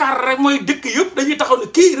Dakar rek mooy dëkk yëpp dañuy taxaw ne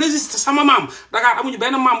kii résiste sama maam Dakar amuñu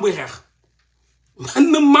benn maam buy xeex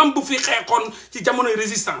benn maam bu fi xeexoon ci jamonoy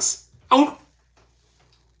résistance amul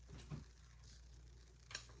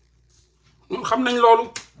ñun xam nañ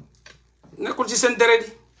loolu nekkul ci seen deret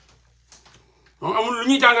yi moom amul lu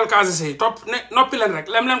ñuy jàngal Casamance yi topp ne noppi leen rek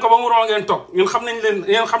lem leen ko ba mu ron ngeen toog ñun xam nañ leen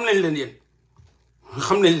yéen xam nañ leen yéen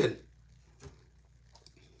xam nañ leen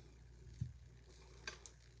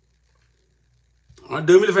en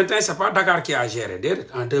 2021 c'est pas Dakar qui a géré déedéet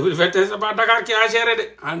en 2021 c'est pas Dakar qui a géré de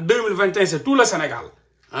en 2021 c'est tout le Sénégal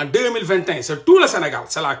en 2021 c'est tout le Sénégal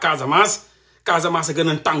c'est la Casamance Casamance gën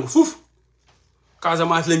a tàng fuuf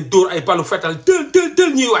Casamance lañ dóor ay balu fetal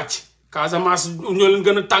tël ñuy wàcc Casamance ñoo leen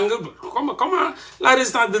gën a tàng comment la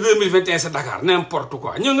résistance de 2021 c'est Dakar n'importe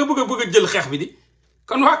quoi ñoo nga bëgg a jël xeex bi di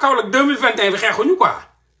kon waa Kaolack 2021 bi xeexuñu quoi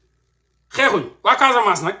xeexuñu waa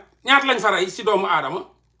Casamance nag ñaata lañ fa rey ci doomu aadama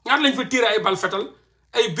ñaata lañ fa tiire ay bal fetal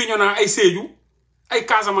ay Bignona ay Sédhiou ay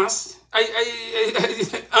Casamance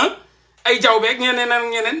ay Diaobé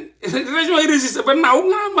ñeneen région yi résisté ba naaw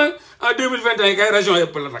nga ma en 2021 kay région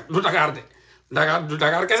yëpp la nag du Dakar de du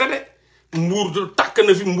Dakar kese de Mbour du tàkk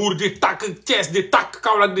na fi Mbour di tàkk Thiès di tàkk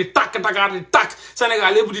Kaolack di tàkk Dakar di tàkk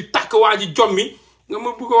Sénégal yëpp di tàkk waa ji jommi nga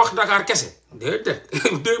ma bëgg a wax Dakar kese déedéet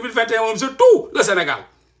 2021 moom c'est tout le Sénégal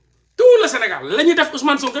la ñuy def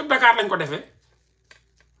Ousmane Sonko yëpp Dakar lañ ko defee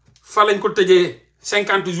fa lañ ko tëjee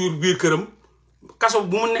 50 jours biir këram kaso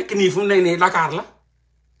bu mu nekk nii fu mu nekk nii Dakar la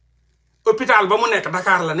hôpital ba mu nekk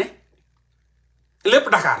Dakar la ne lépp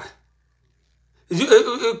Dakar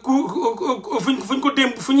fuñ ko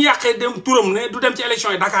démb fu ñu yàqee dem turam ne du dem ci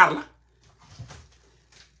élection yi Dakar la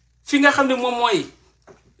fi nga xam ne moom mooy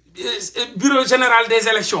bureau général des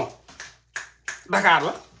élections Dakar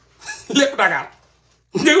la lépp Dakar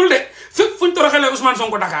dégul de fépp fuñ toroxalee Ousmane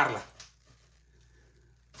Sonko Dakar la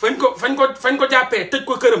fañ ko jàppee tëj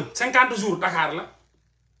ko këram 50 jours Dakar la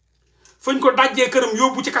fañ ko dajjee këram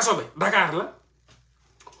yóbbu ci kaso bi Dakar la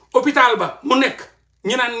hôpital ba mu nekk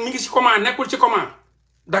ñu naan mi ngi ci coma nekkul ci coma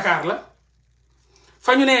Dakar la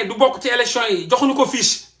fa ñu ne du bokk ci élection yi joxuñu ko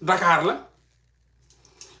fiche Dakar la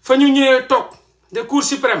fa ñu ñëwee toog de cour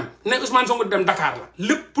suprême ne Ousmane Sonko dem Dakar la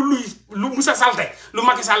lépp lu Moussa Salte lu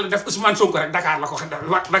Macky Sall def Ousmane Sonko rek Dakar la ko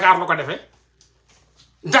defee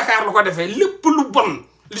Dakar la ko defee lépp lu bon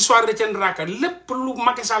l'histoire retiendra que lépp lu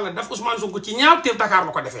Macky Sall def Ousmane Sonko ci ñaaw teef Dakar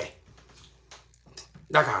la ko defee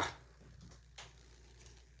Dakar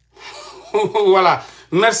voilà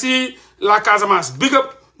merci la Casamance big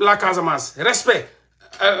up la Casamance respect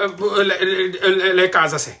les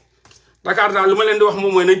Casamançais Dakar daal lu ma leen di wax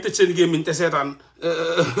moom mooy nañ tëj seen gémmiñ te seetaan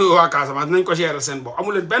waa Casamance nañ ko gérer seen bopp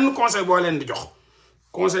amu leen benn conseil boo leen di jox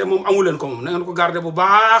conseil moom amu leen ko moom na ngeen ko garder bu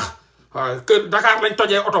baax waaw kër Dakar lañ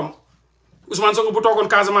tojee otom Ousmane Sonko bu toogoon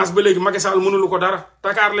Casamance ba léegi Macky Sall mënulu ko dara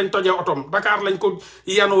Dakar lañ tojee otom Dakar lañ ko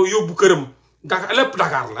yanoo yóbbu këram Dakar lépp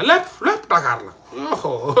Dakar la lépp Dakar la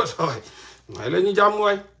waaye la ñu jàmm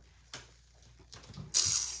waay.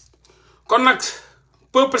 kon nag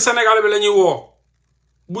peuple sénégalais bi la ñuy woo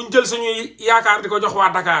buñ jël suñuy yaakaar di ko jox waa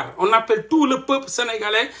Dakar on appelle tout le peuple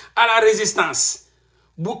sénégalais à la résistance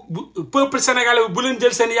bu peuple sénégalais bi bu leen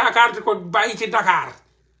jël seen yaakaar di ko bàyyi ci Dakar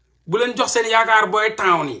bu leen jox seen yaakaar booy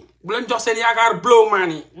town yi bu leen jox seen yaakaar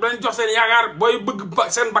blowman yi bu leen jox seen yaakaar booy bëgg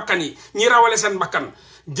seen bakkan yi ñi rawale seen bakkan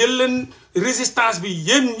jël leen résistance bi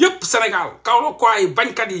yéen yépp Sénégal Kaolack yi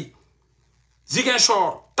bañkat yi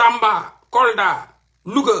Ziguinchor Tamba Kolda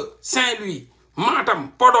Louga Saint-Louis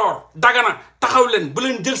Matam Podor Dagana taxaw leen bu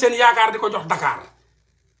leen jël seen yaakaar di ko jox Dakar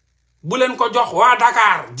bu leen ko jox waa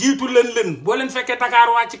Dakar jiitu leen boo leen fekkee Dakar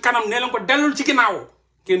waa ci kanam nee leen ko dellul ci ginnaaw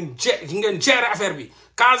ngeen gérer affaire bi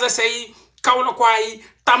Casamance yi Kaolack yi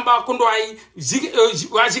Tambacounda yi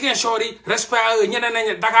waa Ziguinchor yi respect ñeneen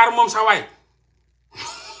nañ Dakar moom sa waay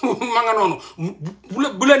ma nga noonu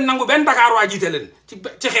bu leen nangu benn Dakar waa jiite leen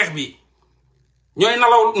ci xeex bi ñooy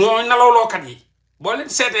nalawlookat yi boo leen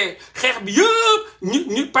seetee xeex bi yëpp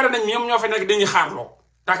ñu pare nañ ñoom ñoo fa nekk dañuy xaarloo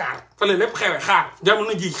Dakar fa la lépp xewe xaar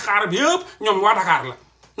jamono ji xaar bi yëpp ñoom waa Dakar la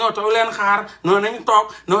noo toog leen xaar noo nañu toog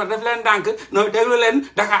noo def leen dànk noo déglu leen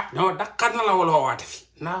Dakar ñoo Dakar na la wala waate fi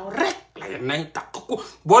naaw rek la yeen nañ tàq ko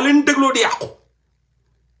boo leen dégloo di yàqu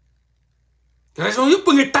région yëpp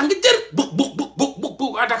a ngi tàng jër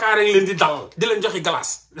bug waa Dakar yi leen di leen joxi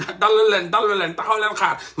glace dallu leen taxaw leen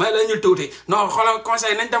xaar may la ñu tuuti non xoolal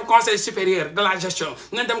conseil nañ dem conseil supérieur de la gestion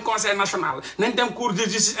nañ dem conseil national nañ dem cour de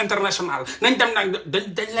justice internationale nañ dem nag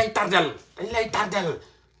dañ lay tardel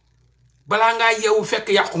balaa ngaa yeewu fekk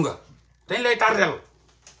yàqu nga dañ lay tardel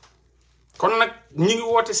kon nag ñu ngi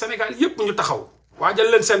woote Sénégal yépp ñu taxaw waajal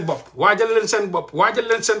leen seen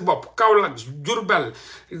bopp Kaolack Diourbel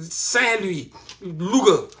Saint-Louis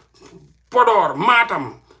Louga Podor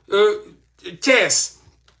Matam Thiès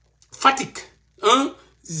Fatick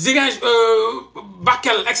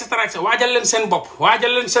Bakel et cetera waajal leen seen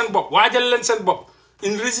bopp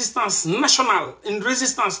une résistance nationale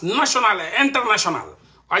et internationale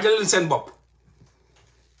waajal leen seen bopp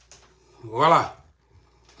voilà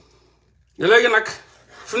léegi nag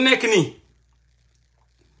fu nekk nii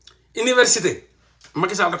université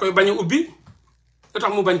Macky Sall da koy bañ a ubbi lu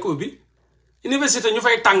tax mu bañ ko ubbi université ñu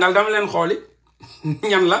fay tàngal dama leen xooli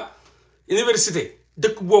ñan la université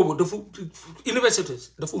dëkk boobu dafa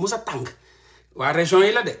mus a tàng waa région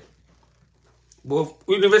yi la de boobu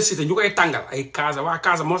université ñu koy tàngal ay waa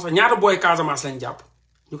Casamance ñaata booy Casamance lañ jàpp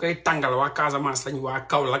ñu koy tàngal waa Casamance lañ waa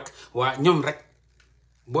Kaolack waa ñoom rek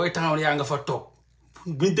booy taxaw yaa nga fa toog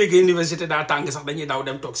buñ déggee université daa tàng sax dañuy daw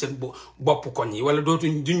dem toog seen bopp koñ yi wala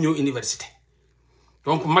duñ ñëw université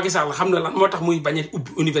donc Macky Sall xam na lan moo tax muy bañ a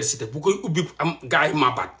ubbi université bu koy ubbi am gars yi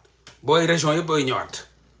mabaat booy région yi booy ñëwaat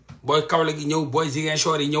booy Kaolack yi ñëw booy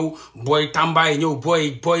Ziguinchor yi ñëw booy Tamba yi ñëw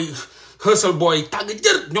booy xësal booy tàng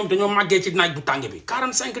jër ñoom dañoo màggee ci naaj bu tàng bi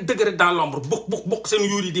 45 degré dans l'ombre bukk seen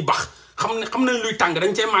yuur yi di bax xam nañ luy tàng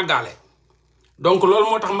dañ cee màggaale donc loolu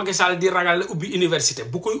moo tax Macky Sall di ragal ubbi université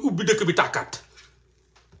bu koy ubbi dëkk bi tàkkaat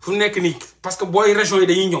fu nekk nii parce que booy région yi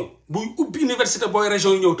dañuy ñëw buy ubbi université booy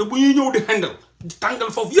région yi ñëw te bu ñuy ñëw di xendal di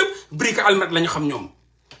tàngal foofu yëpp brique almet la ñu xam ñoom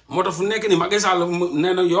moo tax fu nekk nii Macky Sall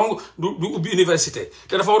nee na yong du ubbi université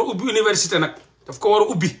te dafa war a ubbi université nag daf ko war a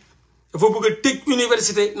ubbi dafa bëgg a tëj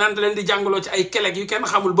université naan da leen di jàngaloo ci ay kelek yu kenn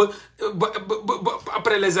xamul ba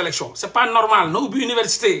après les élections c'est pas normal na ubbi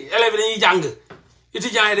université élèves dañuy jàng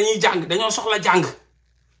étudiants yi dañuy jàng dañoo soxla jàng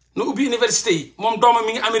na ubbi université yi moom doomam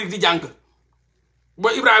mi ngi Amérique di jàng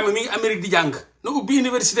booy Ibrahima mi ngi Amérique di jàng na ubbi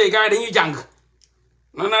université yi gars yi dañuy jàng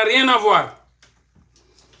ça n'a rien à voir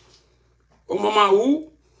au moment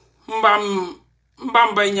où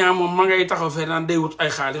mbaam bay ñaa moom ma ngay taxaw fee naan day wut ay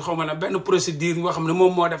xaalis xaw ma ne benn procédure yoo xam ne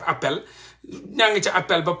moom moo def appel ñaa ngi ca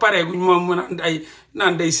appel ba pare guñ moom mu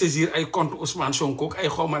naan day saisir ay compte Ousmane Sonko ay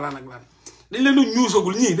xaw ma lan ak lan dañ leen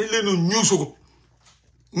ñuusagul ñii dañ leen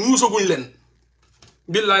ñuusaguñ leen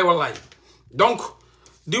billaay wallaay donc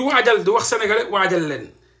di waajal di wax sénégalais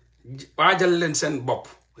waajal leen seen bopp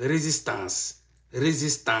résistance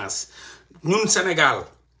ñun Sénégal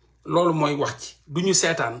loolu mooy wax ci du ñu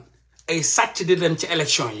seetaan ay sàcc di dem ci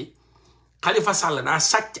élection yi Khalifa Sall daa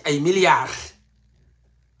sàcc ay milliards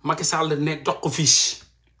Macky Sall ne jox ko fiche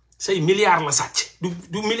say milliards la sàcc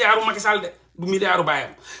du milliardu Macky Sall de du milliardu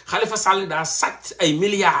baayam Khalifa Sall daa sàcc ay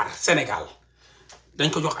milliards Sénégal dañ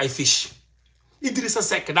ko jox ay fiche Idrissa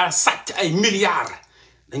Seck daa sàcc ay milliards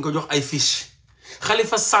dañ ko jox ay fiche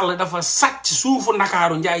Khalifa Sall dafa sàcc suufu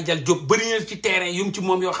Ndakaaru Njaay Jal Jóob bëri na ci terrain yum ci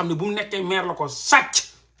moom yoo xam ne bu mu nekkee maire la ko sàcc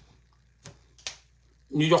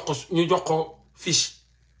ñu jox ko fiche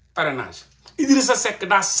parrainage Idrissa Seck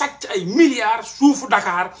daa sàcc ay milliards suufu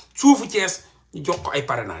Dakar suufu Thiès ñu jox ko ay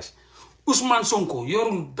parrainage Ousmane Sonko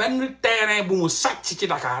yorul benn terrain bu mu sàcc ci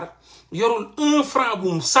Dakar yorul 1 franc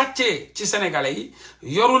bu mu sàccee ci sénégalais yi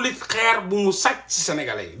yorul it xeer bu mu sàcc ci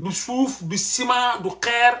sénégalais yi du suuf du ciment du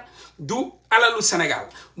xeer du alalu Sénégal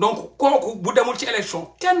donc kooku bu demul ci élection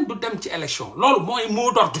kenn du dem ci élection loolu mooy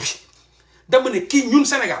mot d'ordre bi dama ne kii ñun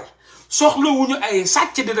Sénégal soxlawuñu ay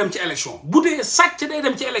sàcc di dem ci élection bu dee sàcc day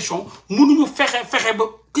dem ci élection mënuñu fexe ba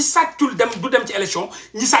ki sàccul dem du dem ci élection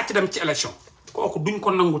ñi sàcc dem ci élection kooku duñ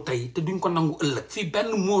ko nangu tey te duñ ko nangu ëllëg fii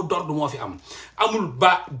benn mot d'ordre moo fi am amul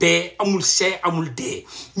ba B amul C amul D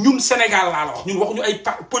ñun Sénégal laa la wax ñun waxuñu ay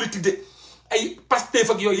politique de ay Pastef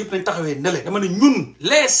ak yooyu yëpp nañ taxawee ne le dama ne ñun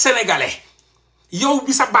les Sénégalais yow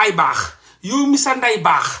bi sa baay baax yow mi sa ndey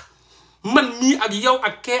baax man mii ak yow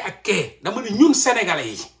ak kee dama ne ñun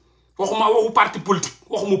Sénégalais yi waxu parti politique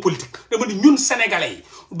waxuma politique dama ne ñun Sénégalais yi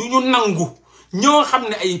du ñu nangu ñoo xam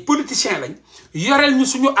ne ay politiciens lañ yoreel ñu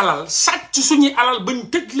suñu alal sàcc suñuy alal bañ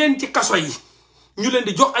tëj leen ci kaso yi ñu leen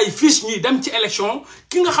di jox ay fiche ñuy dem ci élection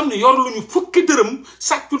ki nga xam ne yor luñu fukki dërëm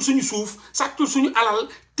sàccul suñu suuf sàccul suñu alal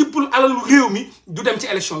tippul alalu réew mi du dem ci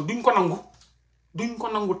élection duñ ko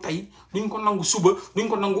nangu tey duñ ko nangu suba duñ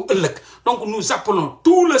ko nangu ëllëg donc nous appelons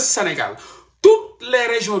tout le Sénégal toutes les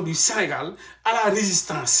régions du Sénégal à la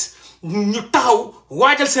résistance ñu taxaw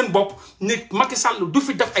waajal seen bopp ne Macky Sall du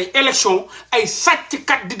fi def ay élection ay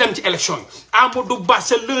sàcckat di dem ci élection yi Amadou Ba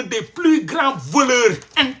c'est l'un des plus grands voleurs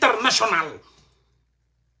internationaux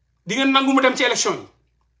di ngeen nangu mu dem ci élection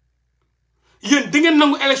yi yéen di ngeen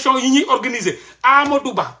nangu élection yi ñuy organiser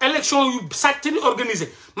Amadou Ba élection yu sàcc di organiser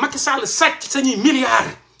Macky Sall sàcc sañuy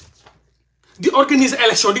milliards di organiser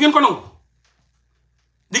élection di ngeen ko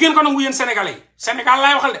nangu yéen sénégalais yi Sénégal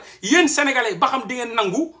laay waxal de yéen sénégalais yi ba xam di ngeen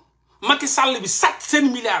nangu Macky Sall bi sàcc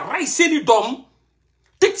seen milliards rey seeni doom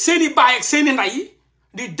tëj seeni baay ak seeni nday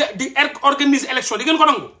di organiser élection di ngeen ko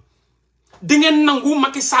nangu di ngeen nangu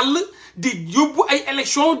Macky Sall di yóbbu ay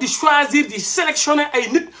élection di choisir di sélectionner ay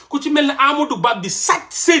nit ku ci mel ne Amadou Ba bi sàcc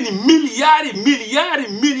seeni milliards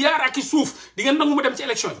ak i suuf di ngeen nangu mu dem ci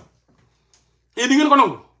élection yi di ngeen ko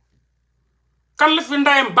nangu kan la fi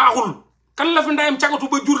ndayam baaxul kan la fi ndayam cagatu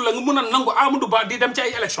ba jur la nga mën a nangu Amadou Ba di dem ci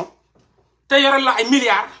ay élection te yorel la ay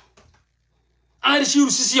milliards enrichir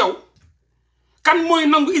si yow kan mooy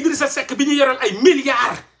nangu Idrissa Seck bi ñu yorel ay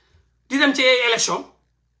milliards di dem ci ay élection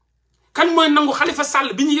kan mooy nangu Khalifa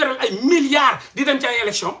Sall bi ñu yorel ay milliards di dem ci ay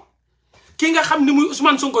élection ki nga xam ni muy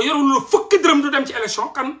Ousmane Sonko yorul lu fukki dërëm du dem ci élection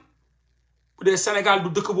kan bu dee Sénégal du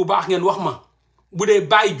dëkk bu baax ngeen wax ma bu dee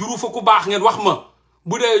bàyyi juru fa ku baax ngeen wax ma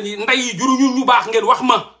bu dee ndey yi juru ñun ñu baax ngeen wax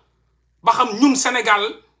ma ba xam ñun Sénégal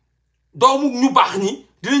doomu ñu baax ñi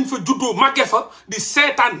dinañ fa juddoo màgge fa di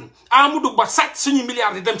seetaan Amadou Ba sàcc suñuy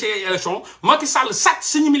milliards di dem ci ay élection Macky Sall sàcc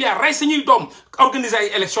suñuy milliards rey suñuy doom organiser ay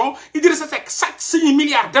élection Idrissa Seck sàcc suñuy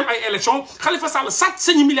milliards dem ay élection Khalifa Sall sàcc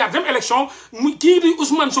suñuy milliards dem élection mu kii di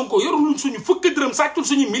Ousmane Sonko yorul suñu fukki dërëm sàccul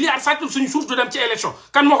suñuy milliards sàccul suñu suuf du dem ci élection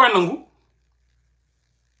kan moo koy nangu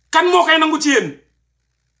kan moo koy nangu ci yéen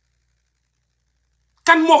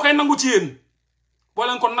kan moo koy nangu ci yéen boo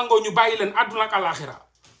leen ko nangoo ñu bàyyi leen àdduna ak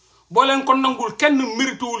àllaaxira boo leen ko nangul kenn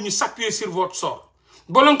mérituwul ñu s'appuyer sur votre sort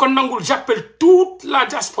boo leen ko nangul j'appelle toute la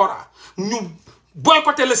diaspora ñu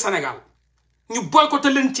boycotter le Sénégal ñu boycotter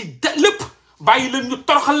leen ci lépp bàyyi leen ñu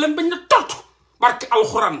toroxal leen bañ na tortu barke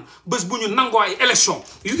alxuraan bés bu ñu nangoo ay élection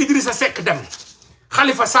yu Idrissa Seck dem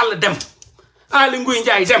Khalifa Sall dem Aly Ngouille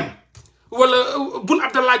Ndiaye dem wala Boun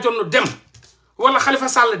Abdallah Dionne dem wala Khalifa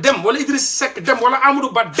Sall dem wala Idrissa Seck dem wala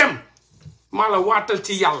Amadou Ba dem maa la waatal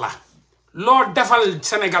ci yàlla loo defal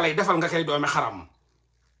sénégalais defal nga koy doome xaram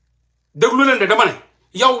déglu leen de dama ne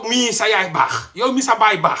yow mii sa yaay baax yow mii sa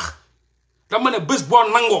baay baax dama ne bés boo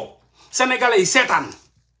nangoo sénégalais yi seetaan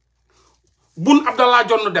Boun Abdallah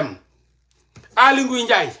Dionne dem Aly Ngouille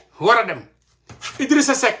Ndiaye war a dem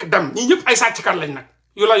Idrissa Seck dem ñi ñëpp ay sàcckat lañ nag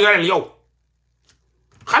yu la yoreel yow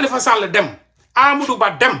Khalifa Sall dem Amadou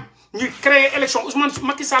Ba dem ñu créer élection Ousmane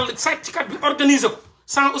Macky Sall sàcckat bi organiser ko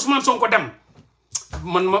sans Ousmane Sonko dem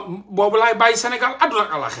man ma boobu laay bàyyi Sénégal àdduna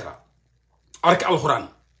ak alaxira arke alxuraan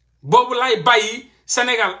boobu laay bàyyi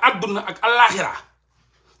Sénégal àdduna ak alaxira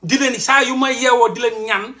di leen saa yu may yeewoo di leen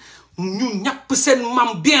ñaan ñu ñàpp seen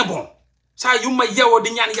mam bien bon saa yu may yeewoo di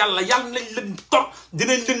ñaan yàlla nañ leen tor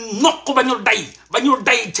dinañ leen noq ba ñu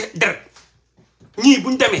day ci deret ñii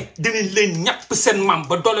buñ demee dinañ leen ñàpp seen mam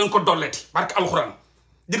ba doo leen ko dolleeti barke alxuraan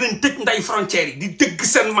dinañ tëj nday frontières yi di dëgg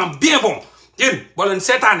seen mam bien bon yéen boo leen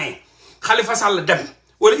seetaanee Khalifa Sall dem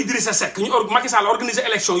wala Idrissa Seck ñu Macky Sall organiser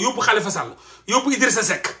élection yóbbu Khalifa Sall yóbbu Idrissa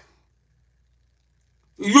Seck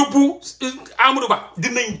yóbbu Amadou Ba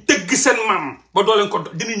dinañ dëgg seen maam ba doo leen ko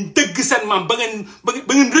dinañ dëgg seen maam ba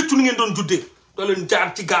ngeen rëccu ni ngeen doon juddee doo leen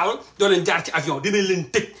jaar ci gaal doo leen jaar ci avion dinañ leen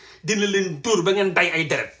tëj dina leen dóor ba ngeen day ay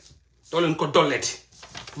deret doo leen ko dolleeti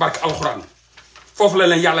barke alxuraan foofu la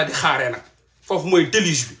leen yàlla di xaaree nag foofu mooy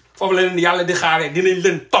déluge bi foofu la leen yàlla di xaaree dinañ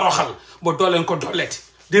leen toroxal ba doo leen ko dolleeti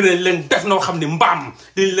dinañ leen def noo xam ne mbaam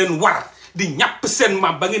dinañ leen war di ñàpp seen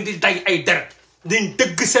maam ba ngeen di day ay deret diñ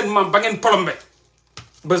dëgg seen maam ba ngeen plombé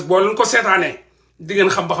bés boo leen ko seetaanee di ngeen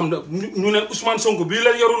xam ba xam ne ñu ne Ousmane Sonko bii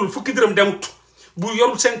leen yorul fukki dërëm demut bu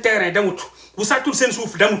yorul seen terrain demut bu sàccul seen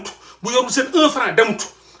suuf demut bu yorul seen 1 franc demut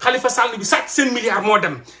Khalifa Sall bi sàcc seen milliard moo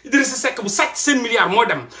dem Idrissa Seck bu sàcc seen milliard moo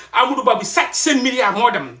dem Amadou Ba bi sàcc seen milliard moo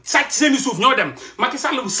dem sàcc seen i suuf ñoo dem Macky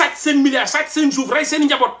Sall bu sàcc seen milliard sàcc seen suuf rey seen i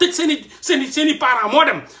njaboot tëj seen i parents moo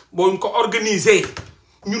dem boo ñu ko organiser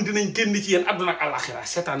ñun dinañ génn ci yéen àdduna ak àllaaxira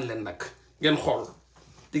seetaan leen nag ngeen xool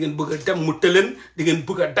di ngeen bëgg a dem mu tëleen di ngeen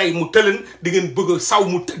bëgg a day mu tëleen di ngeen bëgg a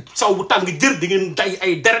saw bu tàng jër di ngeen day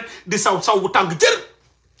ay deret di saw bu tàng jër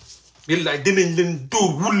billaay dinañ leen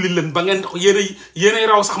dóor wulli leen ba ngeen yéenay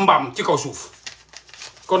raw sax mbaam ci kaw suuf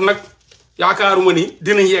kon nag yaakaaruma ni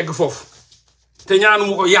dinañ yegg foofu te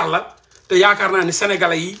ñaanuma ko yàlla te yaakaar naa ni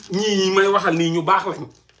sénégalais yi ñii may waxal nii ñu baax lañ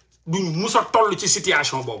duñ mus a toll ci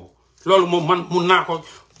situation boobu loolu moom man mun naa ko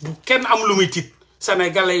bu kenn am lu muy tiit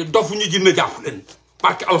sénégalais yi dofuñu jinne jàpp leen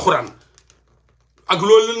barke alxuraan ak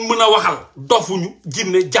loolu leen mën a waxal dofuñu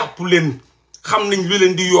jinne jàpp leen xam nañ lu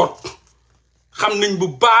leen di yoot xam nañ bu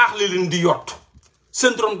baax li leen di yoot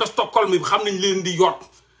syndrome de Stockholm bi xam nañ leen di yoot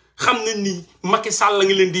xam nañ ni Macky Sall la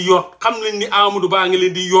nga leen di yoot xam nañ ni Amadou Ba nga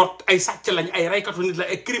leen di yoot ay sàcc lañ ay raykatu nit la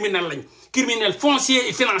ay criminel lañ criminel foncier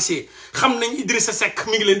et financier xam nañ Idrissa Seck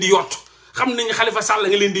mi ngi leen di yoot xam nañ Khalifa Sall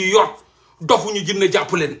nga leen di yoot dofuñu jinne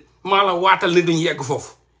jàpp leen maa la waatal ne duñu yegg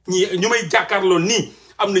foofu ñu may jàkkaarloo nii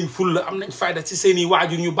am nañ fulla am nañ fayda ci seeni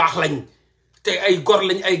waajur ñu baax lañ te ay gor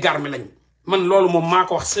lañ ay garmi lañ man loolu moom maa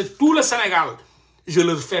ko wax c'est tout le Sénégal je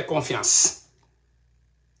leur fais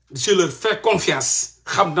confiance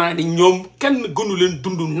xam naa ni ñoom kenn gënu leen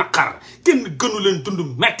dund naqar kenn gënu leen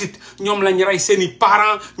dund mettit ñoom lañ rey seeni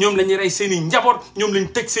parents ñoom lañ rey seeni njaboot ñoom lañ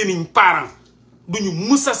tëj seeni parents duñu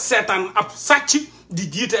mus a seetaan ab sàcc di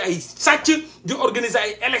jiite ay sàcc di organiser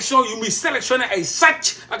ay élection yu muy sélectionné ay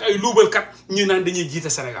sàcc ak ay luubalkat ñu naan dañuy jiite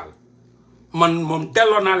Sénégal man moom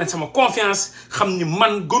delloo naa leen sama confiance xam ni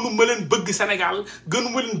man gënuma leen bëgg Sénégal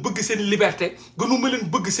gënuma leen bëgg seen liberté gënuma leen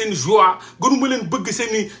bëgg seen joie gënuma leen bëgg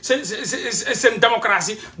seen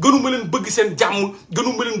démocratie gënuma leen bëgg seen jàmm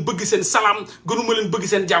gënuma leen bëgg seen salaam gënuma leen bëgg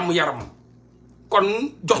seen jàmm yaram kon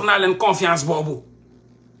jox naa leen confiance boobu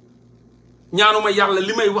ñaanuma yàlla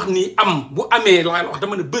li may wax nii am bu amee laa wax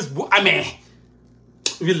dama ne bés bu amee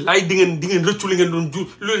willaay di ngeen rëccu li ngeen doon jur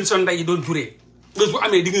lu leen seen ndey yi doon juree bés bu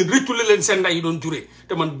amee di ngeen rëccu li leen seen ndey yi doon juree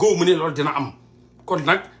te man góob mu ne loolu dina am kon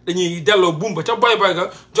nag dañuy delloo buumba ca boy ga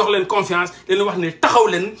jox leen confiance leen wax ne taxaw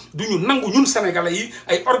leen du ñu nangu ñun sénégalais yi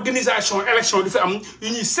ay organisation élection di fi am yu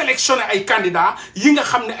ñuy sélectionné ay candidats yi nga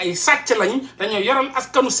xam ne ay sàcc lañ dañoo yoral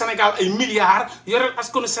askanu Sénégal ay milliards yoral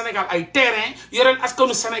askanu Sénégal ay terrain yoral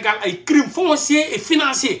askanu Sénégal ay crimes fonciers et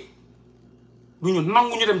financiers du ñu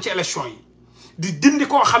nangu ñu dem ci élection yi di dindi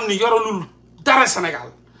koo xam ne yoralul dara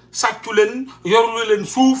Sénégal sàccu leen yorulu leen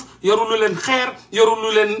suuf yorulu leen xeer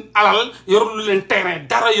yorulu leen alal yorulu leen terrain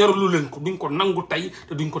dara yorulu leen ko duñ ko nangu tey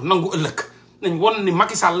te duñ ko nangu ëllëg nañ won ni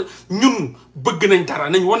Macky Sall ñun bëgg nañ dara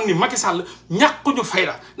nañ won ni Macky Sall ñàkkuñu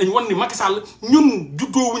fayda nañ won ni Macky Sall ñun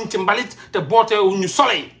juddoowuñ ci mbalit te booteewuñu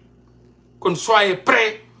soleil kon soyez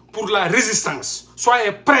prêts pour la résistance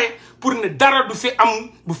soyez prêts pour ne dara du fi am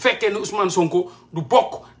bu fekkee ne Ousmane Sonko du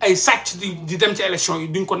bokk ay sàcc di dem ci élection yi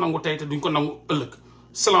duñ ko nangu tey te duñ ko nangu ëllëg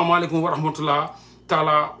salaamaaleykum wa rahmatullah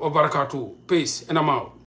taala wa barakatuh peace and I'm out